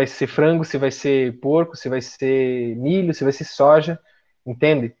 Se vai ser frango, se vai ser porco, se vai ser milho, se vai ser soja,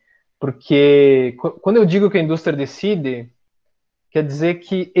 entende? Porque quando eu digo que a indústria decide, quer dizer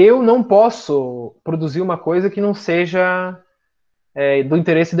que eu não posso produzir uma coisa que não seja do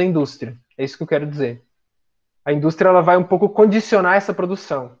interesse da indústria. É isso que eu quero dizer. A indústria ela vai um pouco condicionar essa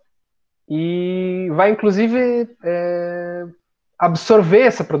produção e vai inclusive absorver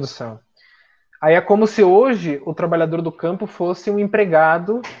essa produção. Aí é como se hoje o trabalhador do campo fosse um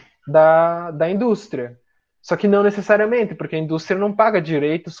empregado da indústria. Só que não necessariamente, porque a indústria não paga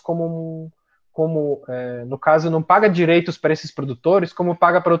direitos no caso, não paga direitos para esses produtores como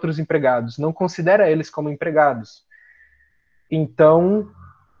paga para outros empregados. Não considera eles como empregados. Então,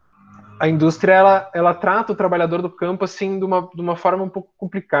 a indústria ela trata o trabalhador do campo assim de uma forma um pouco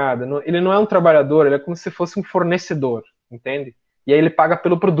complicada. Ele não é um trabalhador, ele é como se fosse um fornecedor, entende? E aí ele paga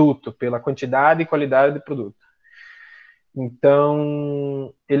pelo produto, pela quantidade e qualidade do produto.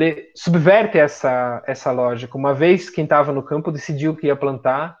 Então, ele subverte essa lógica. Uma vez quem estava no campo decidiu o que ia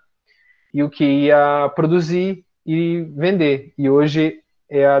plantar e o que ia produzir e vender. E hoje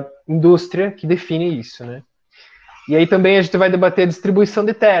é a indústria que define isso, né? E aí também a gente vai debater a distribuição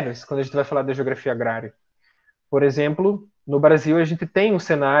de terras, quando a gente vai falar da geografia agrária. Por exemplo, no Brasil a gente tem um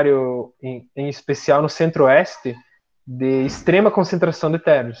cenário, em especial no centro-oeste, de extrema concentração de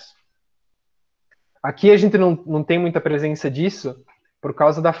terras. Aqui a gente não tem muita presença disso por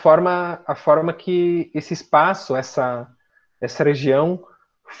causa a forma que esse espaço, essa região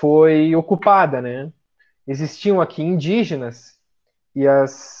foi ocupada, né? Existiam aqui indígenas e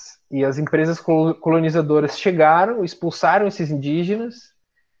as empresas colonizadoras chegaram, expulsaram esses indígenas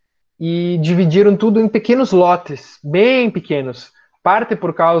e dividiram tudo em pequenos lotes, bem pequenos. Parte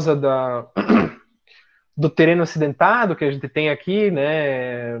por causa do terreno acidentado que a gente tem aqui,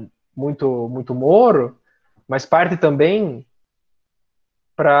 né? Muito moro, mas parte também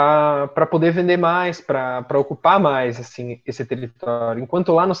para poder vender mais, para ocupar mais assim esse território.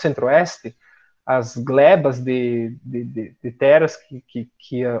 Enquanto lá no Centro-Oeste, as glebas de terras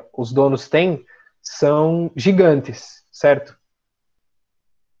que os donos têm são gigantes, certo?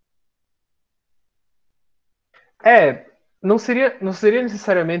 É, não seria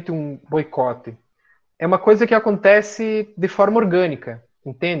necessariamente um boicote. É uma coisa que acontece de forma orgânica,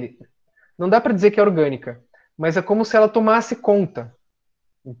 entende? Não dá para dizer que é orgânica, mas é como se ela tomasse conta,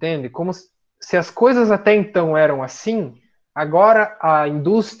 entende? Como se as coisas até então eram assim, agora a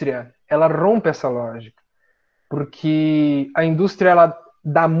indústria ela rompe essa lógica, porque a indústria ela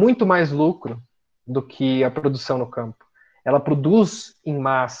dá muito mais lucro do que a produção no campo. Ela produz em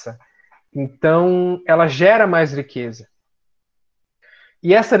massa, então ela gera mais riqueza.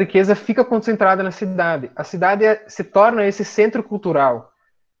 E essa riqueza fica concentrada na cidade. A cidade se torna esse centro cultural.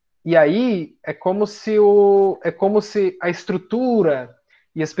 E aí é como se a estrutura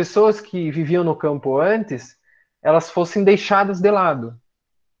e as pessoas que viviam no campo antes, elas fossem deixadas de lado.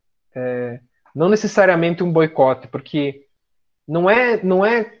 Não necessariamente um boicote, porque não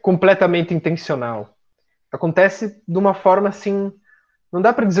é completamente intencional. Acontece de uma forma assim, não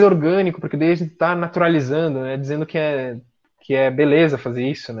dá para dizer orgânico, porque daí a gente está naturalizando, né, dizendo que é beleza fazer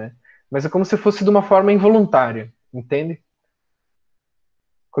isso, né? Mas é como se fosse de uma forma involuntária, entende?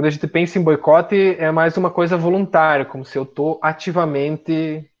 Quando a gente pensa em boicote, é mais uma coisa voluntária, como se eu estou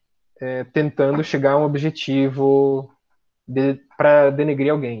ativamente tentando chegar a um objetivo para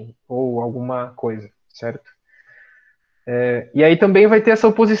denegrir alguém ou alguma coisa, certo? E aí também vai ter essa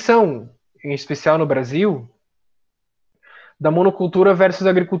oposição, em especial no Brasil, da monocultura versus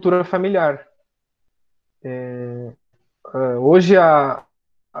agricultura familiar. Hoje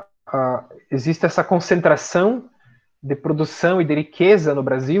existe essa concentração de produção e de riqueza no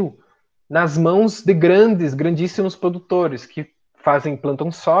Brasil nas mãos de grandíssimos produtores que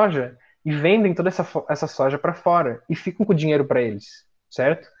plantam soja e vendem toda essa soja para fora e ficam com o dinheiro para eles,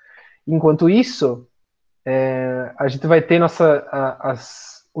 certo? Enquanto isso, a gente vai ter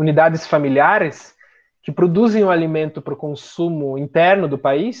as unidades familiares que produzem o alimento para o consumo interno do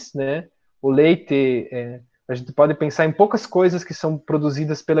país, né? O leite, a gente pode pensar em poucas coisas que são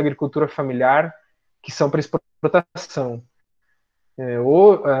produzidas pela agricultura familiar que são para exportação.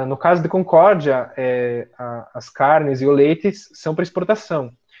 No caso de Concórdia, as carnes e o leite são para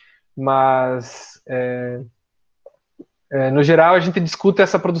exportação, mas no geral a gente discute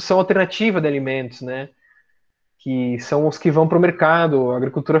essa produção alternativa de alimentos, né? Que são os que vão para o mercado. A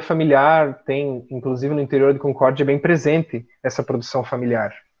agricultura familiar tem, inclusive no interior de Concórdia, bem presente essa produção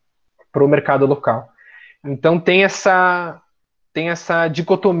familiar para o mercado local. Então tem essa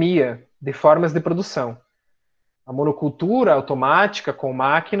dicotomia de formas de produção. A monocultura automática com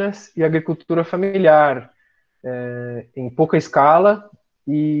máquinas e a agricultura familiar em pouca escala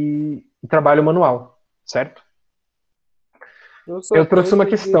e trabalho manual, certo? Eu Eu trouxe uma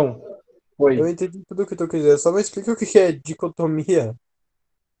entendi. questão. Eu Oi. entendi tudo o que tu quiser. Só me explica o que é dicotomia.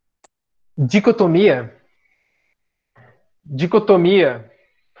 Dicotomia. Dicotomia.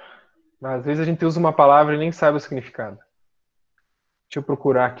 Às vezes a gente usa uma palavra e nem sabe o significado. Deixa eu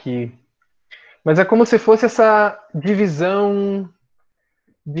procurar aqui. Mas é como se fosse essa divisão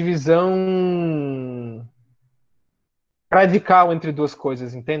radical entre duas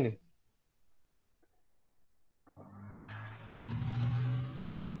coisas, entende?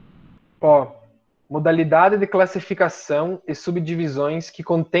 Ó, modalidade de classificação e subdivisões que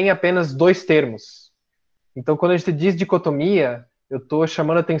contém apenas dois termos. Então, quando a gente diz dicotomia, eu estou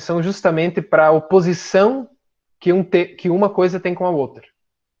chamando atenção justamente para a oposição que uma coisa tem com a outra,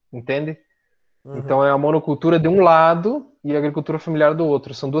 entende? Uhum. Então, é a monocultura de um lado e a agricultura familiar do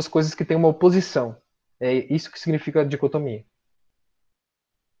outro. São duas coisas que têm uma oposição. É isso que significa dicotomia.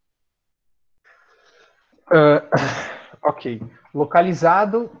 Ok.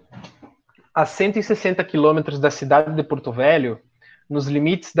 Localizado a 160 quilômetros da cidade de Porto Velho, nos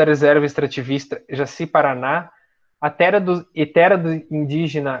limites da reserva extrativista Jaci-Paraná, a terra do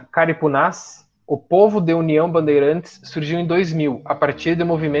indígena Caripunás, o povo de União Bandeirantes surgiu em 2000, a partir de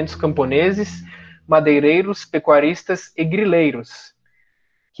movimentos camponeses, madeireiros, pecuaristas e grileiros,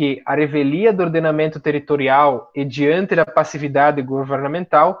 que, à revelia do ordenamento territorial e diante da passividade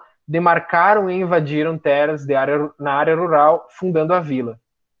governamental, demarcaram e invadiram terras na área rural, fundando a vila.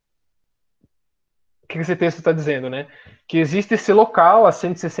 O que esse texto está dizendo, né? Que existe esse local a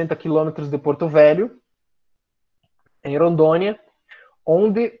 160 quilômetros de Porto Velho, em Rondônia,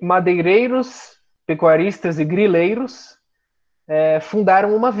 onde madeireiros, pecuaristas e grileiros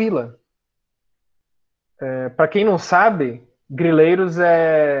fundaram uma vila. Para quem não sabe, grileiros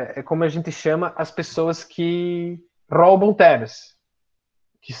é como a gente chama as pessoas que roubam terras,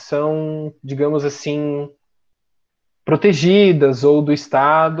 que são, digamos assim, protegidas ou do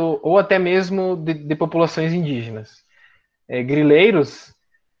Estado, ou até mesmo de populações indígenas. Grileiros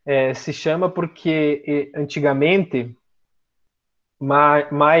se chama porque antigamente,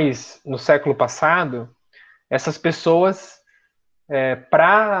 mais no século passado, essas pessoas,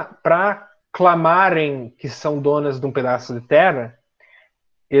 para clamarem que são donas de um pedaço de terra,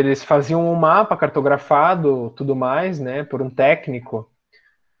 eles faziam um mapa cartografado, tudo mais, né, por um técnico,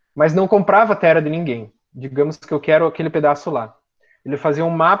 mas não comprava a terra de ninguém. Digamos que eu quero aquele pedaço lá. Ele fazia um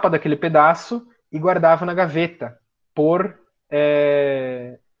mapa daquele pedaço e guardava na gaveta por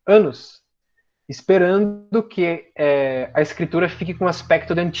anos, esperando que a escritura fique com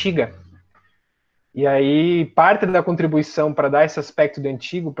aspecto de antiga. E aí, parte da contribuição para dar esse aspecto de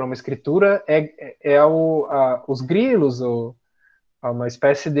antigo para uma escritura os grilos, uma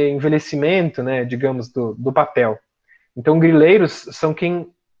espécie de envelhecimento, né, digamos, do papel. Então, grileiros são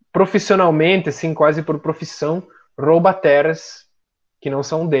quem profissionalmente, assim, quase por profissão, rouba terras que não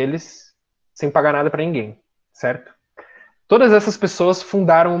são deles, sem pagar nada para ninguém, certo? Todas essas pessoas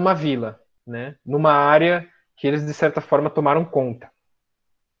fundaram uma vila, né, numa área que eles, de certa forma, tomaram conta.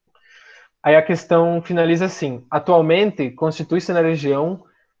 Aí a questão finaliza assim: atualmente constitui-se na região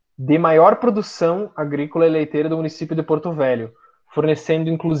de maior produção agrícola e leiteira do município de Porto Velho, fornecendo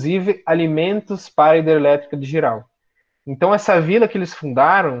inclusive alimentos para a hidrelétrica de Giral. Então essa vila que eles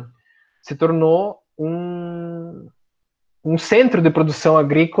fundaram se tornou um centro de produção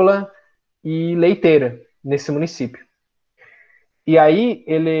agrícola e leiteira nesse município. E aí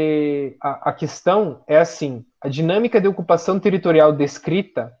a questão é assim: a dinâmica de ocupação territorial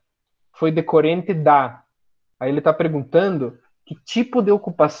descrita foi decorrente da. Aí ele está perguntando que tipo de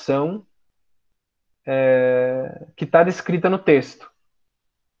ocupação que está descrita no texto.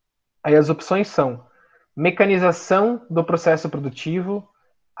 Aí as opções são mecanização do processo produtivo,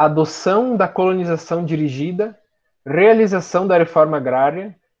 adoção da colonização dirigida, realização da reforma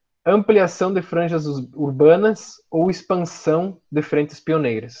agrária, ampliação de franjas urbanas ou expansão de frentes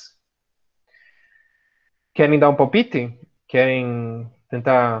pioneiras. Querem dar um palpite? Querem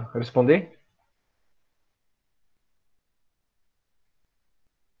tentar responder?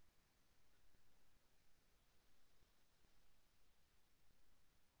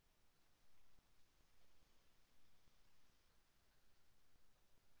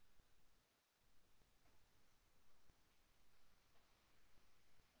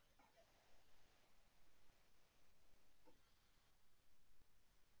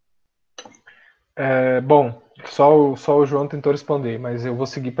 Bom, só o João tentou responder, mas eu vou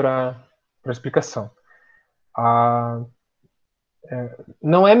seguir para a explicação.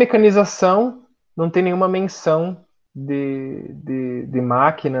 Não é mecanização, não tem nenhuma menção de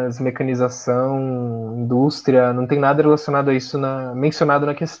máquinas, mecanização, indústria, não tem nada relacionado a isso mencionado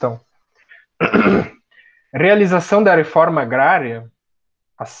na questão. Realização da reforma agrária,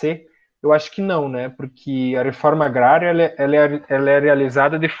 a C, eu acho que não, né? Porque a reforma agrária ela é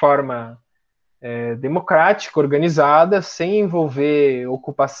realizada de forma democrática, organizada, sem envolver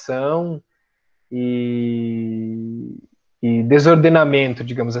ocupação e, e desordenamento,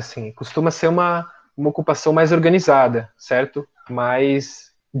 digamos assim. Costuma ser uma ocupação mais organizada, certo?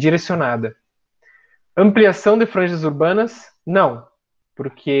 Mais direcionada. Ampliação de franjas urbanas? Não,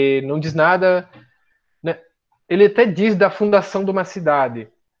 porque não diz nada. Né? Ele até diz da fundação de uma cidade,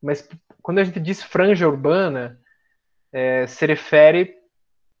 mas quando a gente diz franja urbana, se refere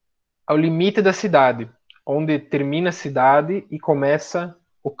ao limite da cidade, onde termina a cidade e começa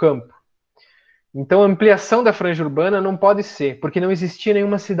o campo. Então, a ampliação da franja urbana não pode ser, porque não existia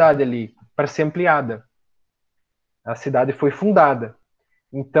nenhuma cidade ali para ser ampliada. A cidade foi fundada.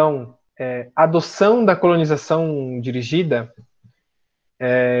 Então, adoção da colonização dirigida,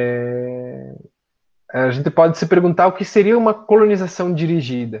 a gente pode se perguntar o que seria uma colonização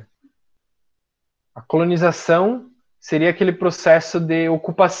dirigida. A colonização seria aquele processo de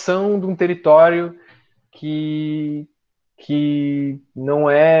ocupação de um território que não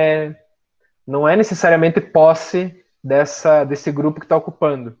é necessariamente posse desse grupo que está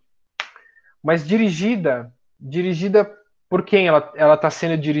ocupando. Mas dirigida por quem ela está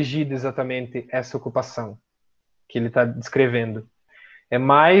sendo dirigida exatamente, essa ocupação que ele está descrevendo? É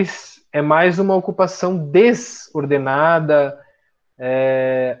mais uma ocupação desordenada,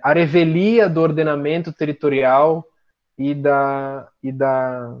 a revelia do ordenamento territorial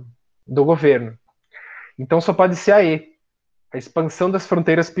do governo. Então só pode ser a expansão das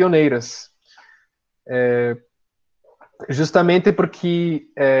fronteiras pioneiras. Justamente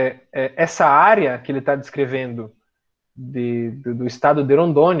porque essa área que ele está descrevendo do estado de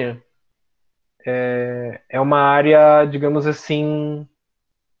Rondônia é uma área, digamos assim,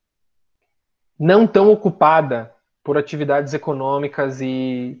 não tão ocupada por atividades econômicas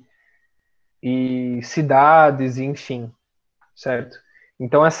e cidades, e enfim, certo?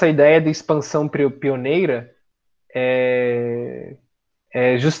 Então essa ideia de expansão pioneira é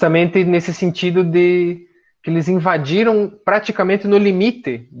justamente nesse sentido de que eles invadiram praticamente no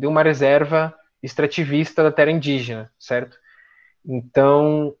limite de uma reserva extrativista da terra indígena, certo?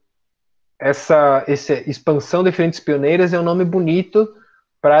 Então, essa expansão de frentes pioneiras é um nome bonito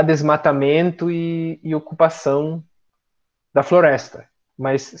para desmatamento e ocupação da floresta,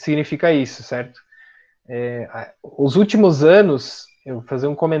 mas significa isso, certo? Os últimos anos, eu vou fazer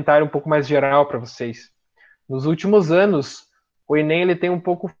um comentário um pouco mais geral para vocês. Nos últimos anos, o Enem ele tem um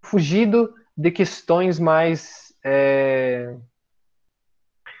pouco fugido de questões mais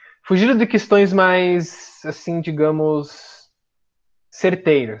assim, digamos,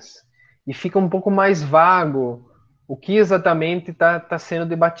 certeiras, e fica um pouco mais vago o que exatamente está sendo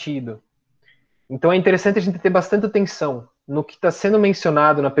debatido. Então é interessante a gente ter bastante atenção no que está sendo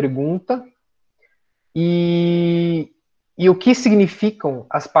mencionado na pergunta e o que significam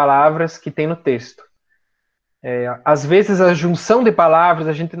as palavras que tem no texto. Às vezes a junção de palavras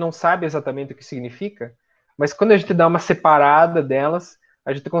a gente não sabe exatamente o que significa, mas quando a gente dá uma separada delas,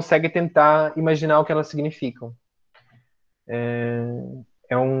 a gente consegue tentar imaginar o que elas significam.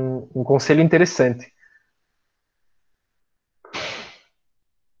 É um conselho interessante.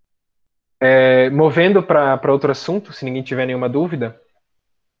 Movendo para outro assunto, se ninguém tiver nenhuma dúvida.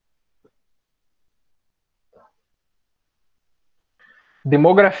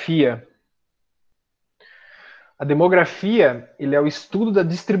 Demografia. A demografia ele é o estudo da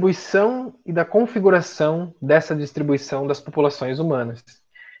distribuição e da configuração dessa distribuição das populações humanas.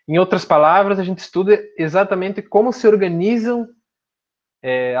 Em outras palavras, a gente estuda exatamente como se organizam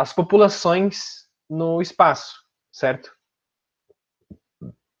as populações no espaço, certo?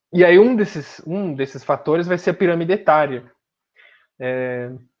 E aí um desses fatores vai ser a pirâmide etária.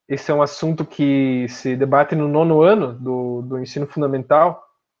 Esse é um assunto que se debate no 9º ano do ensino fundamental,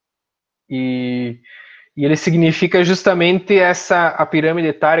 e, e ele significa justamente a pirâmide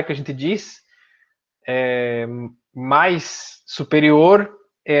etária que a gente diz, mais superior,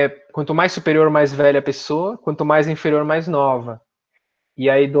 quanto mais superior, mais velha a pessoa, quanto mais inferior, mais nova. E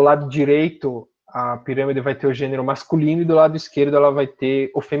aí do lado direito, a pirâmide vai ter o gênero masculino, e do lado esquerdo ela vai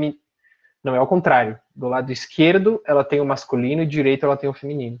ter o feminino. Não, é ao contrário. Do lado esquerdo ela tem o masculino e do direito ela tem o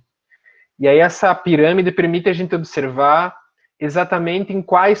feminino. E aí essa pirâmide permite a gente observar exatamente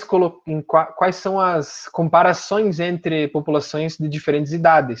quais são as comparações entre populações de diferentes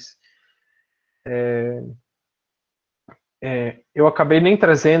idades. Eu acabei nem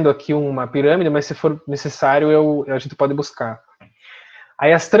trazendo aqui uma pirâmide, mas se for necessário a gente pode buscar.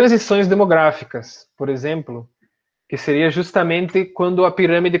 Aí as transições demográficas, por exemplo, que seria justamente quando a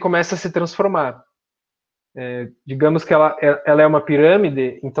pirâmide começa a se transformar. Digamos que ela é uma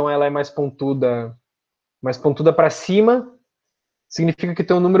pirâmide, então ela é mais pontuda para cima, significa que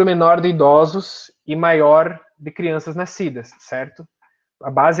tem um número menor de idosos e maior de crianças nascidas, certo?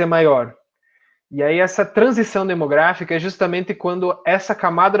 A base é maior. E aí essa transição demográfica é justamente quando essa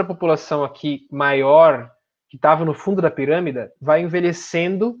camada da população aqui maior, que estava no fundo da pirâmide, vai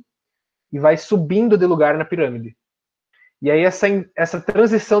envelhecendo e vai subindo de lugar na pirâmide. E aí essa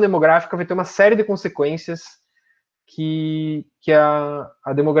transição demográfica vai ter uma série de consequências que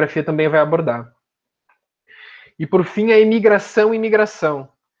a demografia também vai abordar. E por fim, a imigração e migração,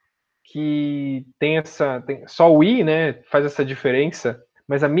 que só o I, né, faz essa diferença,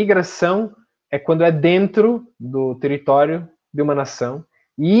 mas a migração é quando é dentro do território de uma nação,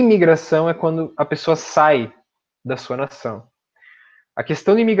 e imigração é quando a pessoa sai da sua nação. A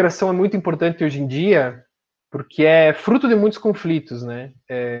questão de imigração é muito importante hoje em dia, porque é fruto de muitos conflitos, né?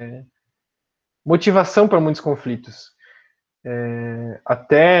 Motivação para muitos conflitos.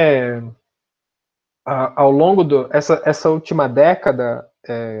 Até ao longo essa última década,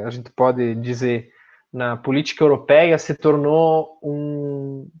 a gente pode dizer, na política europeia, se tornou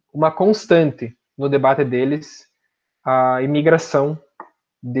uma constante no debate deles a imigração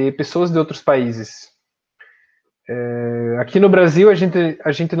de pessoas de outros países. Aqui no Brasil, a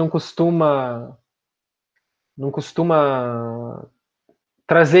gente não costuma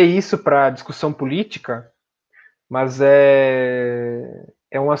trazer isso para a discussão política, mas é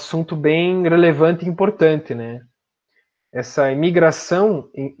um assunto bem relevante e importante, né? Essa imigração,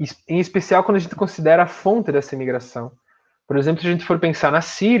 em especial quando a gente considera a fonte dessa imigração. Por exemplo, se a gente for pensar na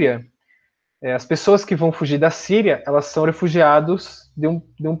Síria, as pessoas que vão fugir da Síria, elas são refugiados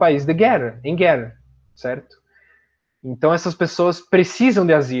de um país de guerra, em guerra, certo? Então essas pessoas precisam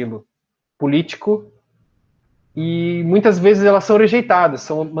de asilo político e muitas vezes elas são rejeitadas,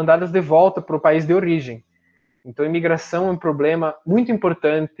 são mandadas de volta para o país de origem. Então, a imigração é um problema muito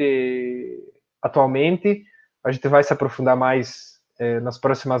importante atualmente. A gente vai se aprofundar mais nas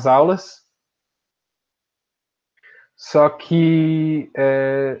próximas aulas. Só que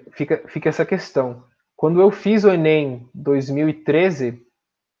fica essa questão. Quando eu fiz o Enem 2013,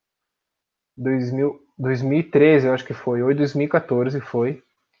 eu acho que foi, ou 2014 foi,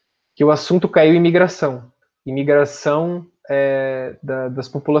 que o assunto caiu imigração. Imigração das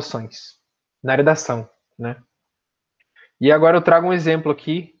populações, na redação, né? E agora eu trago um exemplo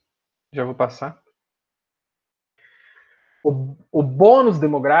aqui, já vou passar. O bônus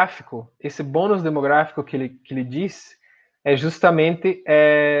demográfico, esse bônus demográfico que ele diz, é justamente.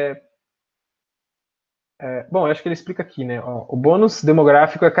 Bom, eu acho que ele explica aqui, né? Ó, o bônus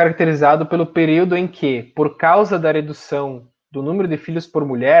demográfico é caracterizado pelo período em que, por causa da redução do número de filhos por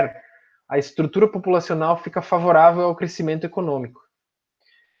mulher, a estrutura populacional fica favorável ao crescimento econômico.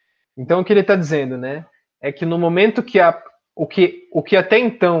 Então, o que ele está dizendo, né? É que no momento que o que até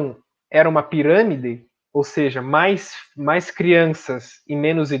então era uma pirâmide, ou seja, mais crianças e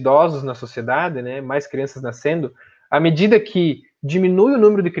menos idosos na sociedade, né? Mais crianças nascendo, à medida que diminui o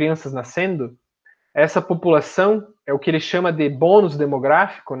número de crianças nascendo, essa população é o que ele chama de bônus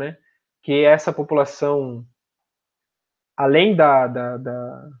demográfico, né? Que é essa população além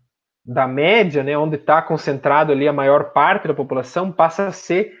da média, né? Onde está concentrado ali a maior parte da população, passa a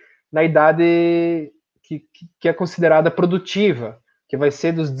ser na idade que é considerada produtiva, que vai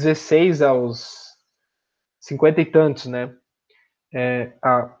ser dos 16 aos 50 e tantos, né?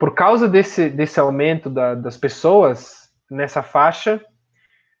 Por causa desse aumento das pessoas nessa faixa,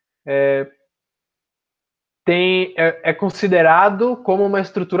 é considerado como uma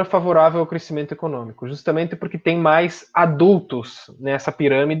estrutura favorável ao crescimento econômico, justamente porque tem mais adultos nessa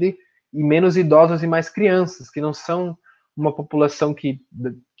pirâmide e menos idosos e mais crianças, que não são uma população que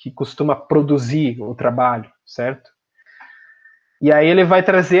costuma produzir o trabalho, certo? E aí ele vai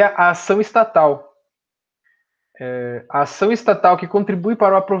trazer a ação estatal. A ação estatal que contribui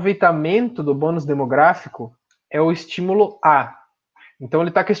para o aproveitamento do bônus demográfico é o estímulo A. Então ele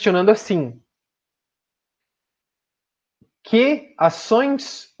está questionando assim: que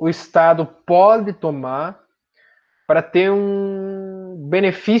ações o Estado pode tomar para ter um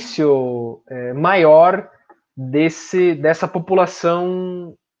benefício maior dessa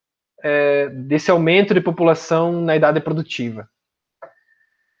população, desse aumento de população na idade produtiva.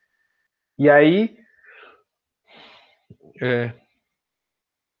 E aí,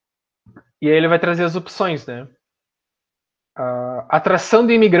 ele vai trazer as opções, né? A atração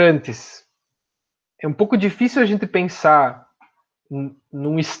de imigrantes. É um pouco difícil a gente pensar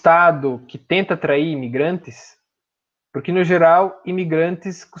num Estado que tenta atrair imigrantes, porque, no geral,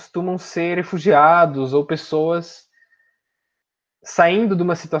 imigrantes costumam ser refugiados ou pessoas saindo de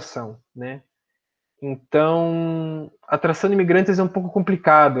uma situação, né? Então, a atração de imigrantes é um pouco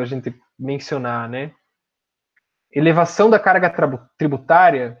complicado a gente mencionar, né? Elevação da carga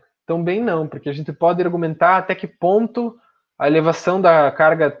tributária, também não, porque a gente pode argumentar até que ponto a elevação da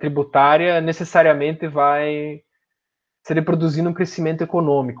carga tributária necessariamente vai ser produzindo um crescimento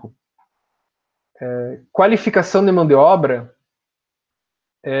econômico. Qualificação de mão de obra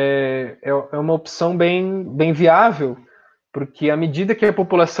é uma opção bem viável, porque à medida que a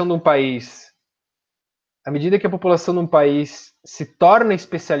população de um país se torna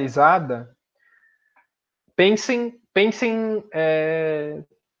especializada, pensem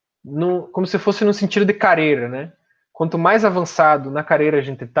como se fosse no sentido de carreira, né? Quanto mais avançado na carreira a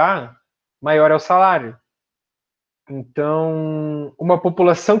gente está, maior é o salário. Então, uma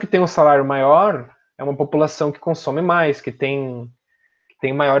população que tem um salário maior é uma população que consome mais, que tem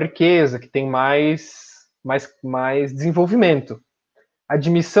maior riqueza, que tem mais desenvolvimento. A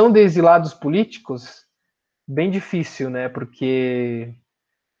admissão de exilados políticos, bem difícil, né? Porque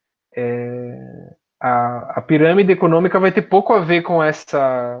a pirâmide econômica vai ter pouco a ver com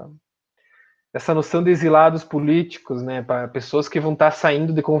essa noção de exilados políticos, né? Para pessoas que vão estar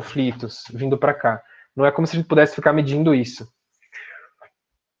saindo de conflitos, vindo para cá. Não é como se a gente pudesse ficar medindo isso.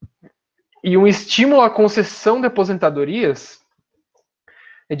 E um estímulo à concessão de aposentadorias,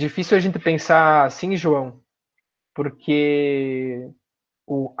 é difícil a gente pensar assim, João, porque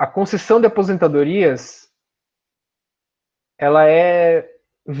a concessão de aposentadorias ela é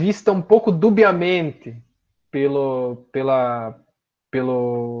vista um pouco dubiamente pelo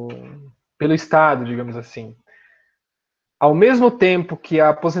Estado, digamos assim. Ao mesmo tempo que a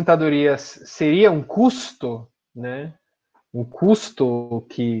aposentadoria seria um custo, né, um custo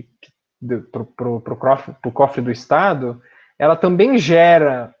para o cofre do Estado, ela também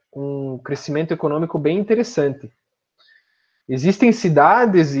gera um crescimento econômico bem interessante. Existem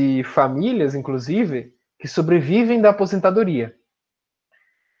cidades e famílias, inclusive, que sobrevivem da aposentadoria.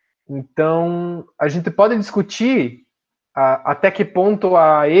 Então, a gente pode discutir até que ponto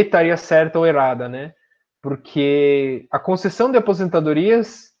a E estaria certa ou errada, né? Porque a concessão de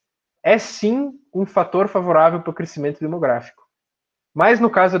aposentadorias é sim um fator favorável para o crescimento demográfico. Mas no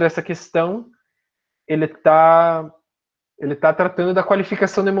caso dessa questão, ele está tratando da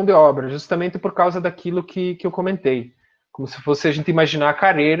qualificação de mão de obra, justamente por causa daquilo que eu comentei. Como se fosse a gente imaginar a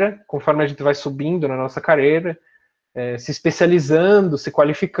carreira, conforme a gente vai subindo na nossa carreira, se especializando, se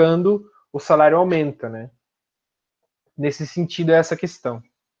qualificando, o salário aumenta, né? Nesse sentido é essa questão.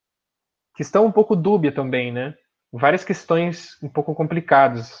 Questão um pouco dúbia também, né? Várias questões um pouco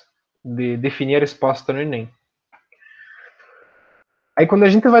complicadas de definir a resposta no Enem. Aí quando a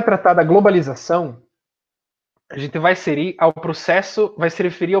gente vai tratar da globalização, a gente vai se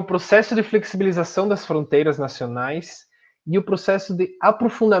referir ao processo de flexibilização das fronteiras nacionais e o processo de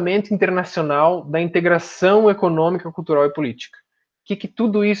aprofundamento internacional da integração econômica, cultural e política. O que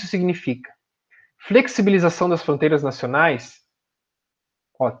tudo isso significa? Flexibilização das fronteiras nacionais.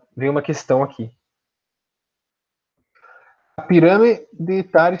 Ó, vem uma questão aqui. A pirâmide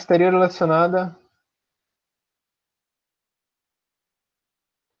etária estaria relacionada.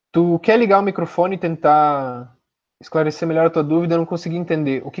 Tu quer ligar o microfone e tentar esclarecer melhor a tua dúvida? Eu não consegui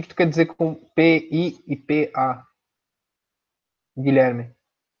entender. O que tu quer dizer com PI e PA, Guilherme?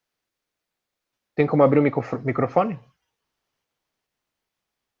 Tem como abrir o microfone?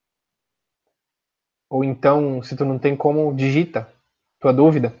 Ou então, se tu não tem como, digita tua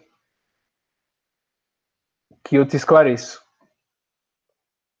dúvida, que eu te esclareço.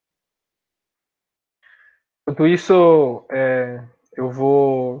 Enquanto isso, eu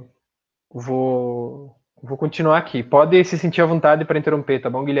vou continuar aqui. Pode se sentir à vontade para interromper, tá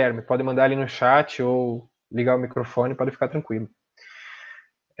bom, Guilherme? Pode mandar ali no chat ou ligar o microfone, pode ficar tranquilo.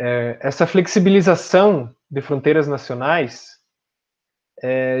 Essa flexibilização de fronteiras nacionais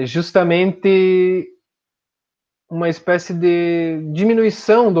é justamente uma espécie de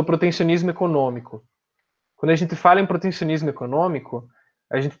diminuição do protecionismo econômico. Quando a gente fala em protecionismo econômico,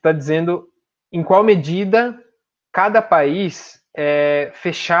 a gente está dizendo em qual medida cada país é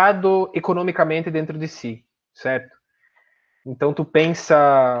fechado economicamente dentro de si, certo? Então, tu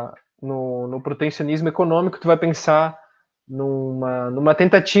pensa no protecionismo econômico, tu vai pensar numa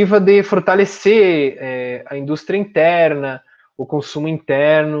tentativa de fortalecer a indústria interna, o consumo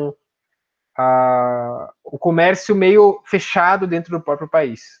interno, o comércio meio fechado dentro do próprio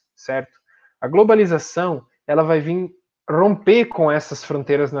país, certo? A globalização, ela vai vir romper com essas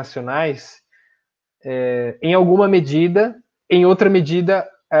fronteiras nacionais em alguma medida, em outra medida,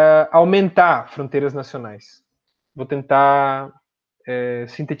 aumentar fronteiras nacionais. Vou tentar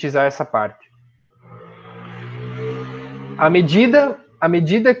sintetizar essa parte. À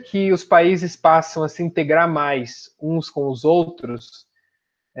medida que os países passam a se integrar mais uns com os outros,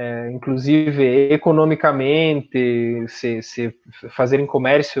 inclusive economicamente, se fazerem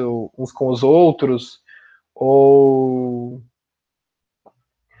comércio uns com os outros, ou,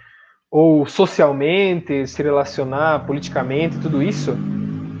 ou socialmente, se relacionar politicamente, tudo isso,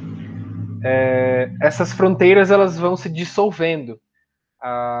 essas fronteiras elas vão se dissolvendo.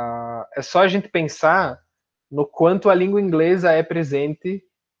 É só a gente pensar no quanto a língua inglesa é presente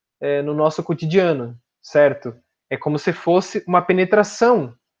no nosso cotidiano, certo? É como se fosse uma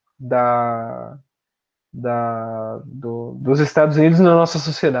penetração dos Estados Unidos na nossa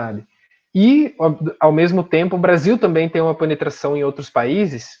sociedade. E, ao mesmo tempo, o Brasil também tem uma penetração em outros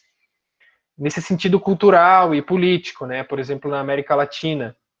países, nesse sentido cultural e político, né? Por exemplo, na América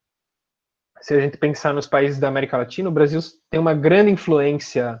Latina. Se a gente pensar nos países da América Latina, o Brasil tem uma grande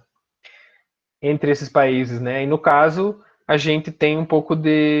influência entre esses países, né? E no caso, a gente tem um pouco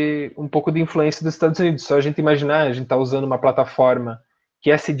de influência dos Estados Unidos. Só a gente imaginar, a gente está usando uma plataforma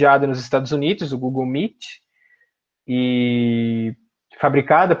que é sediada nos Estados Unidos, o Google Meet, e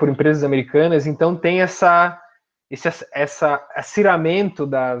fabricada por empresas americanas, então tem esse aciramento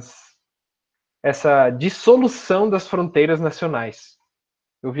essa dissolução das fronteiras nacionais.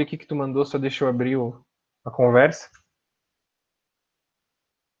 Eu vi aqui que tu mandou, só deixa eu abrir a conversa.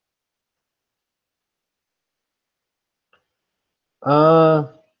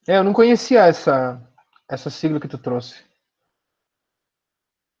 Ah, eu não conhecia essa sigla que tu trouxe.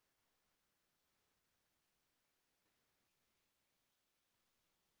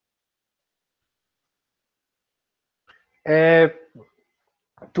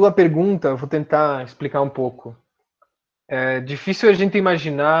 Tua pergunta, eu vou tentar explicar um pouco. É difícil a gente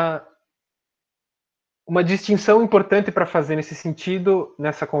imaginar uma distinção importante para fazer nesse sentido,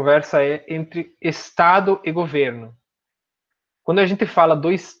 nessa conversa, é entre Estado e governo. Quando a gente fala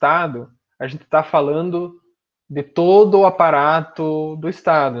do Estado, a gente está falando de todo o aparato do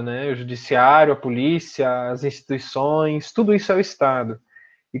Estado, né? O judiciário, a polícia, as instituições, tudo isso é o Estado.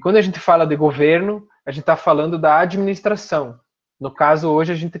 E quando a gente fala de governo, a gente está falando da administração. No caso,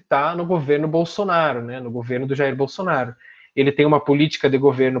 hoje a gente está no governo Bolsonaro, né? No governo do Jair Bolsonaro. Ele tem uma política de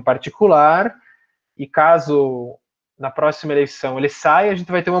governo particular e caso na próxima eleição ele saia, a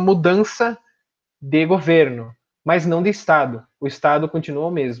gente vai ter uma mudança de governo, mas não de Estado. O Estado continua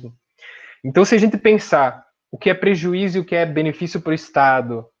o mesmo. Então, se a gente pensar o que é prejuízo e o que é benefício para o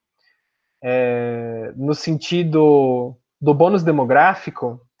Estado, no sentido do bônus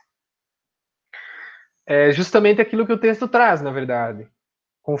demográfico, é justamente aquilo que o texto traz, na verdade.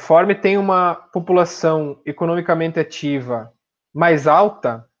 Conforme tem uma população economicamente ativa mais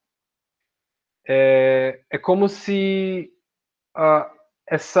alta, é como se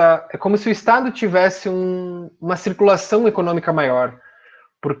é como se o Estado tivesse uma circulação econômica maior,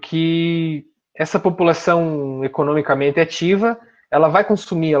 porque essa população economicamente ativa, ela vai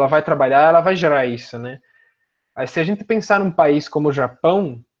consumir, ela vai trabalhar, ela vai gerar isso, né? Aí, se a gente pensar num país como o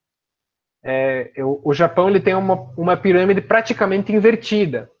Japão, o Japão ele tem uma pirâmide praticamente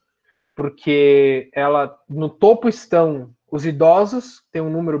invertida, porque ela no topo estão os idosos, tem um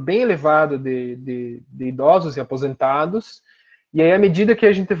número bem elevado de idosos e aposentados, e aí à medida que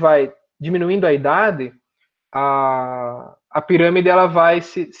a gente vai diminuindo a idade, a pirâmide ela vai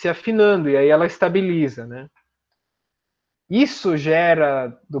se afinando e aí ela estabiliza, né? Isso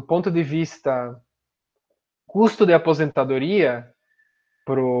gera, do ponto de vista custo de aposentadoria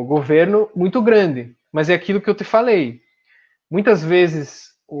para o governo, muito grande. Mas é aquilo que eu te falei. Muitas vezes,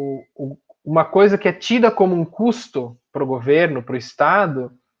 uma coisa que é tida como um custo para o governo, para o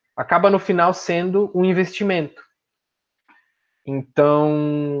Estado, acaba no final sendo um investimento.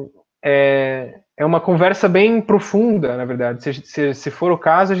 Então, é é uma conversa bem profunda, na verdade. Se for o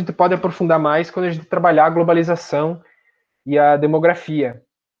caso, a gente pode aprofundar mais quando a gente trabalhar a globalização e a demografia.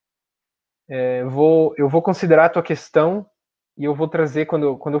 Eu vou considerar a tua questão e eu vou trazer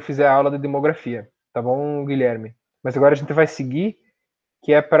quando eu fizer a aula de demografia, tá bom, Guilherme? Mas agora a gente vai seguir,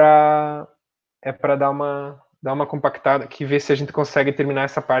 que é para dar uma compactada, que ver se a gente consegue terminar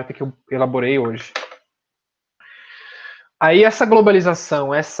essa parte que eu elaborei hoje. Aí essa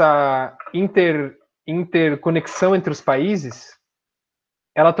globalização, essa interconexão entre os países,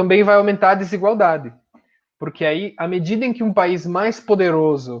 ela também vai aumentar a desigualdade, porque aí, à medida em que um país mais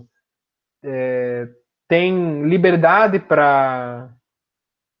poderoso tem liberdade para,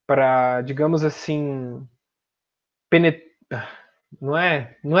 digamos assim, não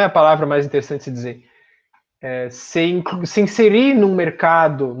é a palavra mais interessante de se dizer, se inserir num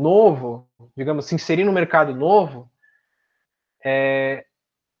mercado novo, digamos, se inserir num mercado novo, é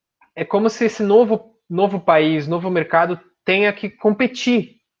como se esse novo país, novo mercado tenha que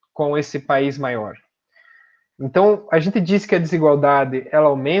competir com esse país maior. Então, a gente diz que a desigualdade ela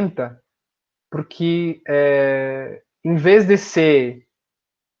aumenta porque, em vez de ser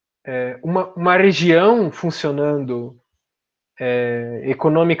uma região funcionando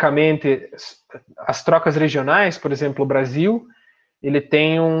economicamente, as trocas regionais, por exemplo, o Brasil, ele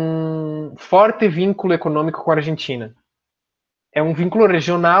tem um forte vínculo econômico com a Argentina. É um vínculo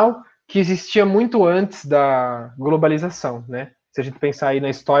regional que existia muito antes da globalização, né? Se a gente pensar aí na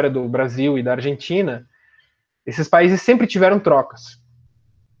história do Brasil e da Argentina, esses países sempre tiveram trocas.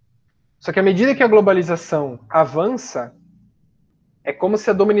 Só que à medida que a globalização avança, é como se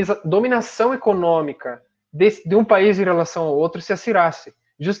a dominação econômica de um país em relação ao outro se acirasse,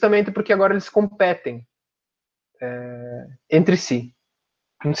 justamente porque agora eles competem entre si.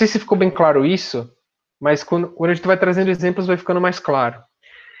 Não sei se ficou bem claro isso, mas quando a gente vai trazendo exemplos vai ficando mais claro.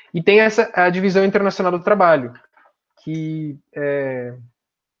 E tem a divisão internacional do trabalho, que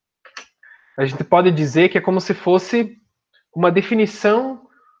a gente pode dizer que é como se fosse uma definição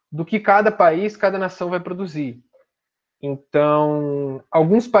do que cada país, cada nação vai produzir. Então,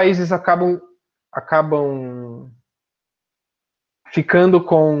 alguns países acabam ficando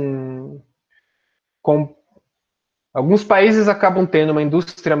com alguns países acabam tendo uma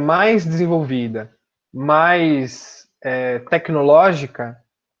indústria mais desenvolvida, mais tecnológica,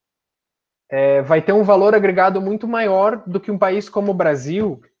 vai ter um valor agregado muito maior do que um país como o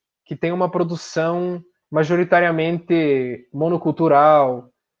Brasil, que tem uma produção majoritariamente monocultural,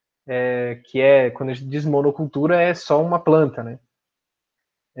 quando a gente diz monocultura, é só uma planta, né?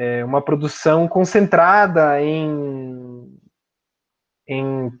 É uma produção concentrada em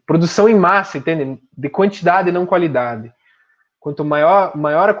produção em massa, entende? De quantidade e não qualidade. Quanto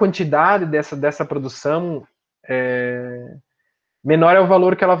maior a quantidade dessa produção, menor é o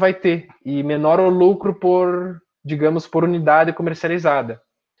valor que ela vai ter e menor o lucro digamos, por unidade comercializada.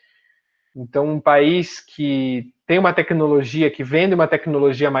 Então, um país que tem uma tecnologia, que vende uma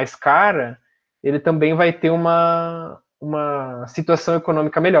tecnologia mais cara, ele também vai ter uma situação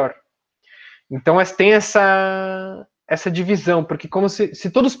econômica melhor. Então, tem essa divisão, porque como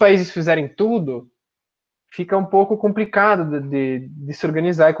se todos os países fizerem tudo, fica um pouco complicado de se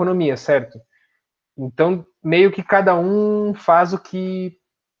organizar a economia, certo? Então, meio que cada um faz o que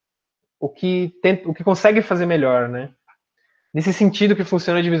consegue fazer melhor, né? Nesse sentido que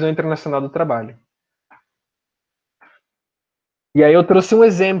funciona a divisão internacional do trabalho. E aí eu trouxe um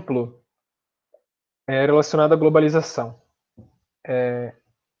exemplo relacionado à globalização.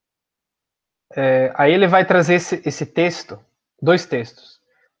 Aí ele vai trazer esse texto, dois textos.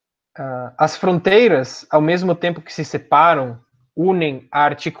 As fronteiras, ao mesmo tempo que se separam, unem,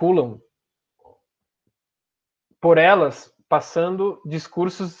 articulam, por elas, passando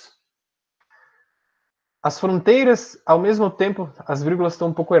discursos. As fronteiras, ao mesmo tempo, as vírgulas estão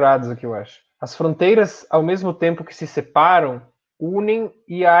um pouco erradas aqui, eu acho. As fronteiras, ao mesmo tempo que se separam, unem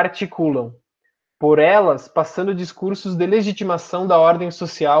e articulam, por elas, passando discursos de legitimação da ordem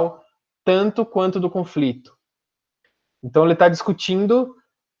social, tanto quanto do conflito. Então, ele está discutindo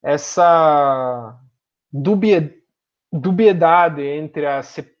essa dubiedade entre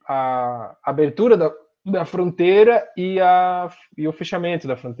a abertura da fronteira e o fechamento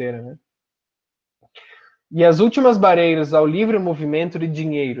da fronteira, né? E as últimas barreiras ao livre movimento de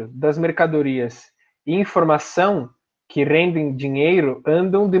dinheiro, das mercadorias e informação que rendem dinheiro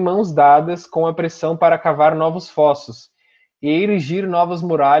andam de mãos dadas com a pressão para cavar novos fossos e erigir novas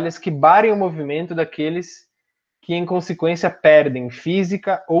muralhas que barem o movimento daqueles que, em consequência, perdem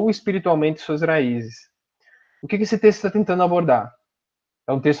física ou espiritualmente suas raízes. O que esse texto está tentando abordar?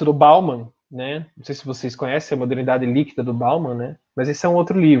 É um texto do Bauman, né? Não sei se vocês conhecem a Modernidade Líquida do Bauman, né? Mas esse é um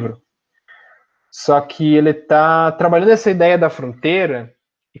outro livro. Só que ele está trabalhando essa ideia da fronteira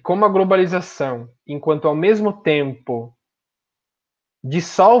e como a globalização, enquanto ao mesmo tempo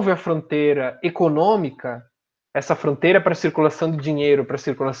dissolve a fronteira econômica, essa fronteira para a circulação de dinheiro, para a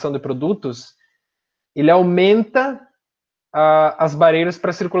circulação de produtos, ele aumenta as barreiras para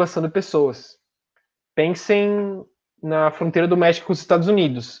a circulação de pessoas. Pensem na fronteira do México com os Estados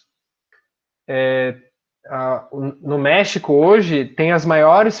Unidos. No México, hoje, tem as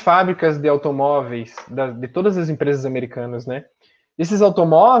maiores fábricas de automóveis de todas as empresas americanas, né? Esses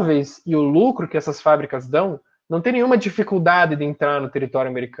automóveis e o lucro que essas fábricas dão não tem nenhuma dificuldade de entrar no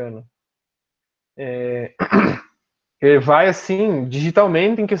território americano. Ele vai, assim,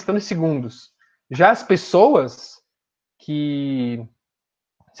 digitalmente em questão de segundos. Já as pessoas que,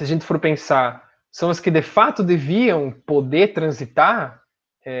 se a gente for pensar, são as que de fato deviam poder transitar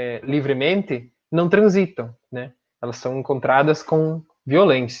livremente, não transitam, né? Elas são encontradas com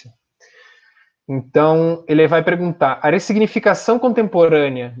violência. Então, ele vai perguntar: a ressignificação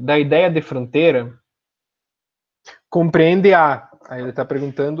contemporânea da ideia de fronteira compreende a... Aí ele está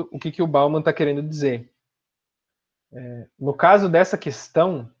perguntando o que o Bauman está querendo dizer. No caso dessa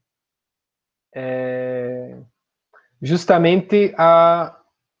questão, justamente a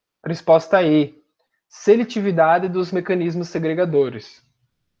resposta E, seletividade dos mecanismos segregadores.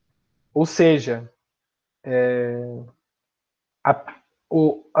 Ou seja,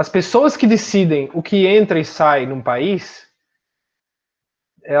 as pessoas que decidem o que entra e sai num país,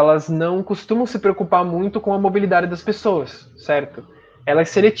 elas não costumam se preocupar muito com a mobilidade das pessoas, certo? Ela é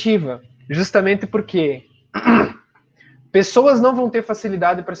seletiva, justamente porque pessoas não vão ter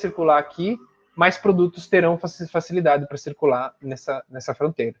facilidade para circular aqui, mas produtos terão facilidade para circular nessa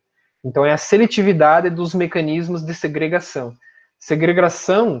fronteira. Então, é a seletividade dos mecanismos de segregação.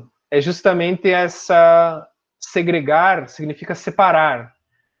 Segregação é justamente essa... Segregar significa separar,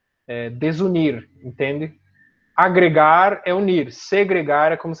 desunir, entende? Agregar é unir,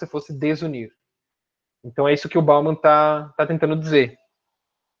 segregar é como se fosse desunir. Então, é isso que o Bauman está tentando dizer.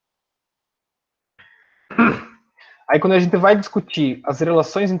 Aí, quando a gente vai discutir as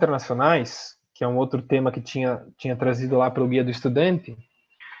relações internacionais, que é um outro tema que tinha trazido lá para o Guia do Estudante,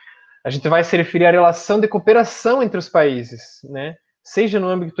 a gente vai se referir à relação de cooperação entre os países, né? Seja no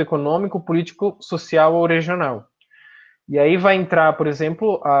âmbito econômico, político, social ou regional. E aí vai entrar, por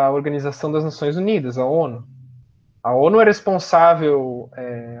exemplo, a Organização das Nações Unidas, a ONU. A ONU é responsável,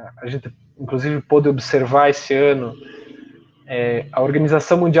 a gente inclusive pôde observar esse ano, a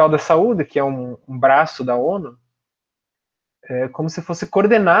Organização Mundial da Saúde, que é um braço da ONU, como se fosse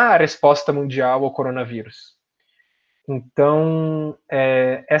coordenar a resposta mundial ao coronavírus. Então,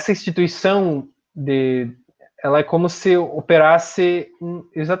 essa instituição ela é como se operasse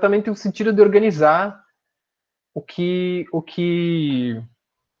exatamente no sentido de organizar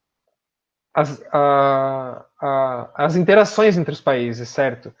as interações entre os países,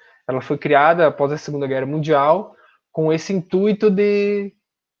 certo? Ela foi criada após a Segunda Guerra Mundial com esse intuito de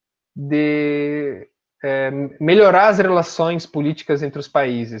melhorar as relações políticas entre os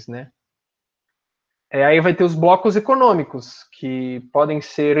países, né? Aí vai ter os blocos econômicos, que podem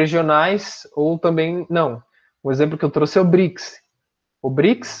ser regionais ou também não. Um exemplo que eu trouxe é o BRICS. O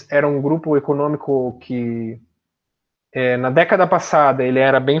BRICS era um grupo econômico que, na década passada, ele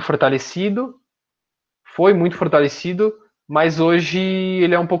era bem fortalecido, foi muito fortalecido, mas hoje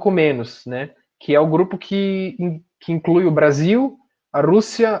ele é um pouco menos, né? Que é o grupo que inclui o Brasil, a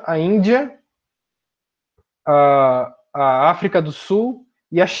Rússia, a Índia, a África do Sul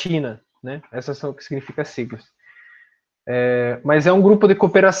e a China, né? Essas são o que significa siglas. Mas é um grupo de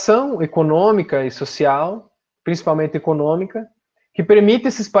cooperação econômica e social, principalmente econômica, que permite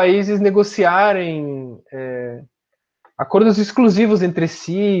esses países negociarem acordos exclusivos entre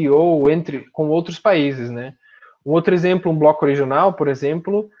si ou com outros países, né? Um outro exemplo, um bloco regional, por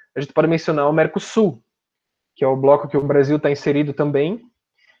exemplo, a gente pode mencionar o Mercosul, que é o bloco que o Brasil está inserido também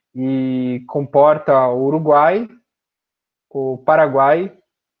e comporta o Uruguai, o Paraguai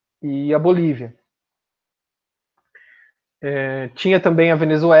e a Bolívia. Tinha também a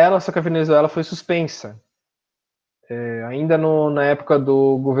Venezuela, só que a Venezuela foi suspensa. Ainda na época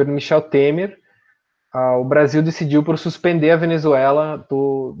do governo Michel Temer, o Brasil decidiu por suspender a Venezuela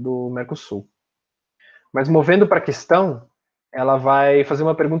do Mercosul. Mas movendo para a questão, ela vai fazer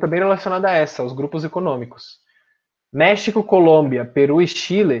uma pergunta bem relacionada a essa, aos grupos econômicos. México, Colômbia, Peru e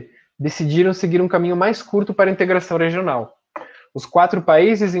Chile decidiram seguir um caminho mais curto para a integração regional. Os 4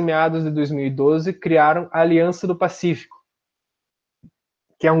 países, em meados de 2012, criaram a Aliança do Pacífico,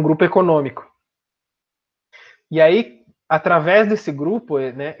 que é um grupo econômico. E aí, através desse grupo,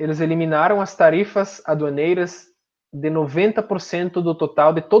 né, eles eliminaram as tarifas aduaneiras de 90% do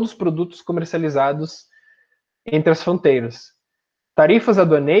total de todos os produtos comercializados entre as fronteiras. Tarifas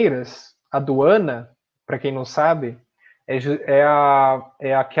aduaneiras, aduana, para quem não sabe,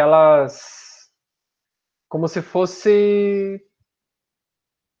 é aquelas, como se fosse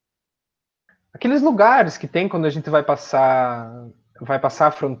aqueles lugares que tem quando a gente vai passar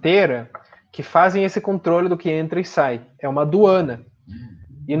a fronteira, que fazem esse controle do que entra e sai. É uma aduana.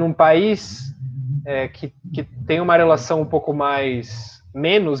 E num país que tem uma relação um pouco mais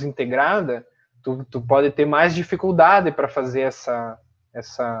menos integrada, tu pode ter mais dificuldade para fazer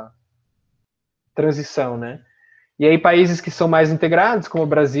essa transição, né? E aí países que são mais integrados, como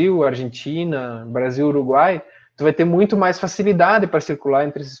Brasil, Argentina, Brasil, Uruguai, tu vai ter muito mais facilidade para circular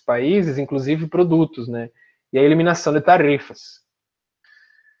entre esses países, inclusive produtos, né? E a eliminação de tarifas.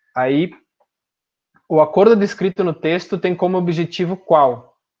 Aí, o acordo descrito no texto tem como objetivo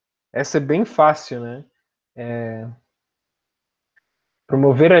qual? Essa é bem fácil, né?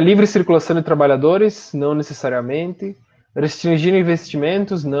 Promover a livre circulação de trabalhadores? Não necessariamente. Restringir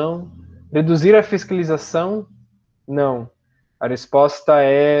investimentos? Não. Reduzir a fiscalização? Não. A resposta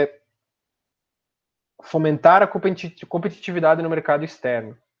é fomentar a competitividade no mercado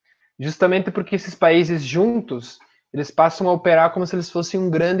externo. Justamente porque esses países juntos, eles passam a operar como se eles fossem um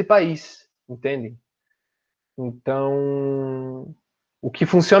grande país, entende? Então, o que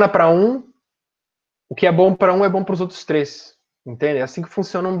funciona para um, o que é bom para um é bom para os outros três, entende? É assim que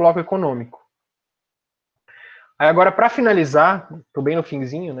funciona um bloco econômico. Aí agora, para finalizar, estou bem no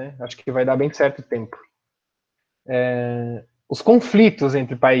finzinho, né? Acho que vai dar bem certo o tempo. Os conflitos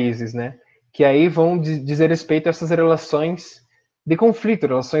entre países, né? Que aí vão dizer respeito a essas relações de conflito,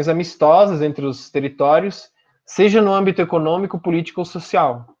 relações amistosas entre os territórios, seja no âmbito econômico, político ou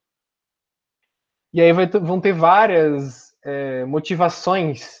social. E aí vão ter várias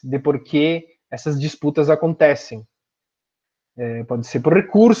motivações de por que essas disputas acontecem. Pode ser por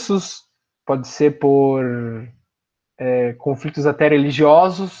recursos, pode ser por conflitos até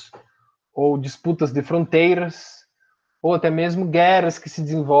religiosos, ou disputas de fronteiras, ou até mesmo guerras que se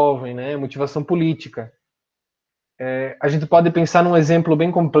desenvolvem, né? Motivação política. A gente pode pensar num exemplo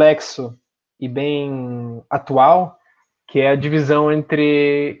bem complexo e bem atual, que é a divisão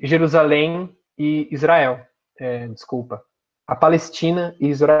entre Jerusalém e Israel. Desculpa. A Palestina e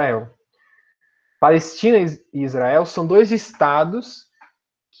Israel. Palestina e Israel são dois estados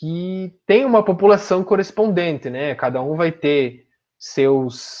que têm uma população correspondente, né? Cada um vai ter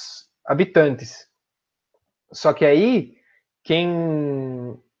seus habitantes. Só que aí, quem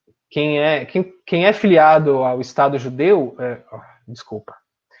é filiado ao Estado judeu, desculpa,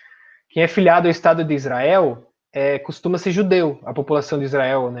 quem é filiado ao Estado de Israel costuma ser judeu, a população de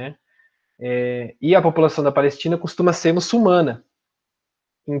Israel, né? E a população da Palestina costuma ser muçulmana.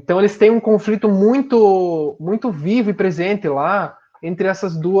 Então eles têm um conflito muito, muito vivo e presente lá entre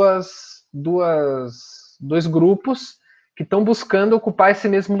essas dois grupos que estão buscando ocupar esse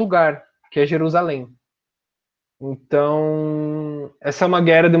mesmo lugar, que é Jerusalém. Então, essa é uma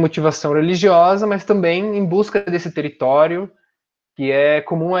guerra de motivação religiosa, mas também em busca desse território que é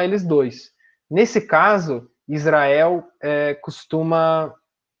comum a eles dois. Nesse caso, Israel costuma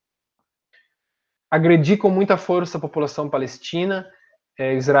agredir com muita força a população palestina.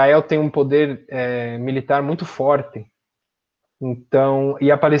 Israel tem um poder militar muito forte. Então,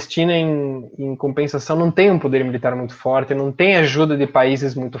 e a Palestina, em compensação, não tem um poder militar muito forte, não tem ajuda de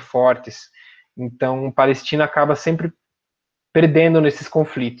países muito fortes. Então, a Palestina acaba sempre perdendo nesses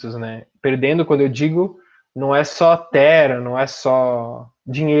conflitos, né? Perdendo, quando eu digo, não é só terra, não é só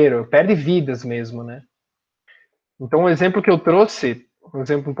dinheiro, perde vidas mesmo, né? Então, o exemplo que eu trouxe, um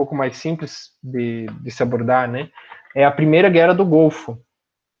exemplo um pouco mais simples de se abordar, né? É a Primeira Guerra do Golfo.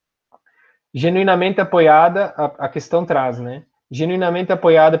 Genuinamente apoiada, a questão traz, né? Genuinamente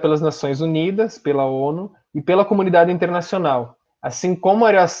apoiada pelas Nações Unidas, pela ONU e pela comunidade internacional, assim como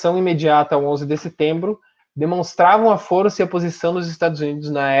a reação imediata ao 11 de setembro, demonstravam a força e a posição dos Estados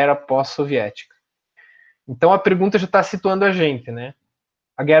Unidos na era pós-soviética. Então a pergunta já está situando a gente, né?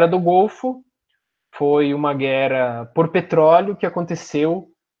 A Guerra do Golfo foi uma guerra por petróleo que aconteceu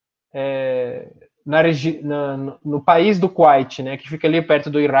no país do Kuwait, né? Que fica ali perto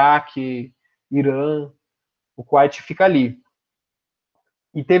do Iraque, Irã, o Kuwait fica ali.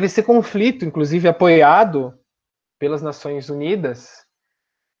 E teve esse conflito, inclusive apoiado pelas Nações Unidas,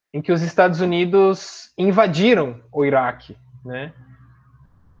 em que os Estados Unidos invadiram o Iraque, né?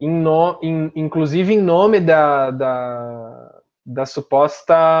 Inclusive em nome da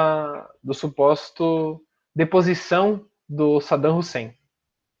do suposto deposição do Saddam Hussein,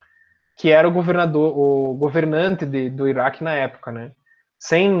 que era o governante do Iraque na época, né?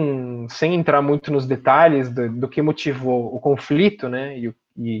 sem entrar muito nos detalhes do que motivou o conflito, né,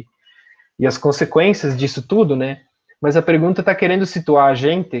 e as consequências disso tudo, né, mas a pergunta está querendo situar a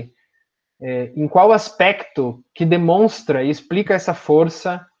gente em qual aspecto que demonstra e explica essa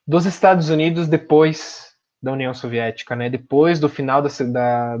força dos Estados Unidos depois da União Soviética, né, depois do final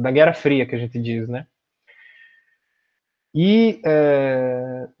da Guerra Fria, que a gente diz, né. E,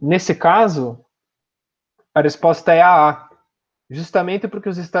 nesse caso, a resposta é a A. Justamente porque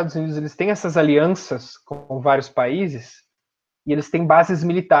os Estados Unidos eles têm essas alianças com vários países e eles têm bases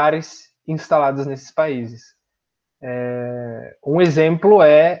militares instaladas nesses países. Um exemplo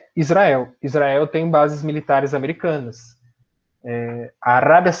é Israel. Israel tem bases militares americanas. A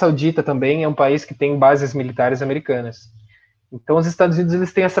Arábia Saudita também é um país que tem bases militares americanas. Então, os Estados Unidos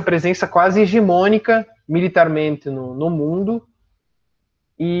eles têm essa presença quase hegemônica militarmente no mundo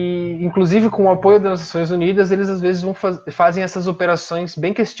e, inclusive, com o apoio das Nações Unidas, eles às vezes fazem essas operações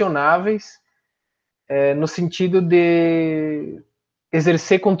bem questionáveis no sentido de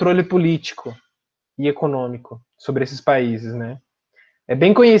exercer controle político e econômico sobre esses países, né? É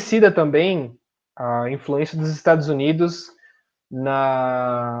bem conhecida também a influência dos Estados Unidos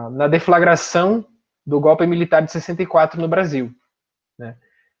na deflagração do golpe militar de 64 no Brasil, né?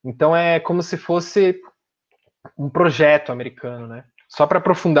 Então é como se fosse um projeto americano, né? Só para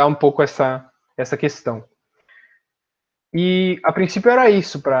aprofundar um pouco essa questão. E a princípio era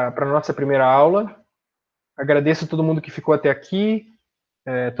isso para a nossa primeira aula. Agradeço a todo mundo que ficou até aqui,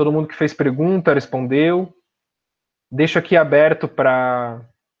 todo mundo que fez pergunta, respondeu. Deixo aqui aberto para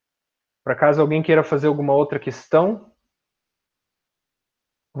caso alguém queira fazer alguma outra questão.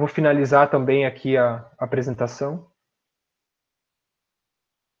 Vou finalizar também aqui a apresentação.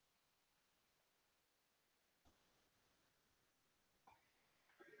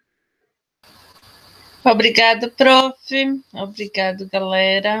 Obrigado, prof. Obrigado,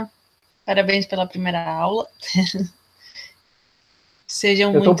 galera. Parabéns pela primeira aula.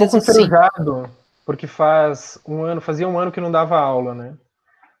 Sejam Eu estou um muitas pouco assim. enferrujado, porque fazia um ano que não dava aula, né?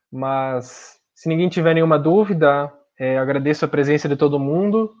 Mas se ninguém tiver nenhuma dúvida, agradeço a presença de todo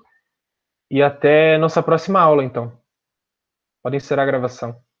mundo e até nossa próxima aula, então. Pode encerrar a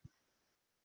gravação.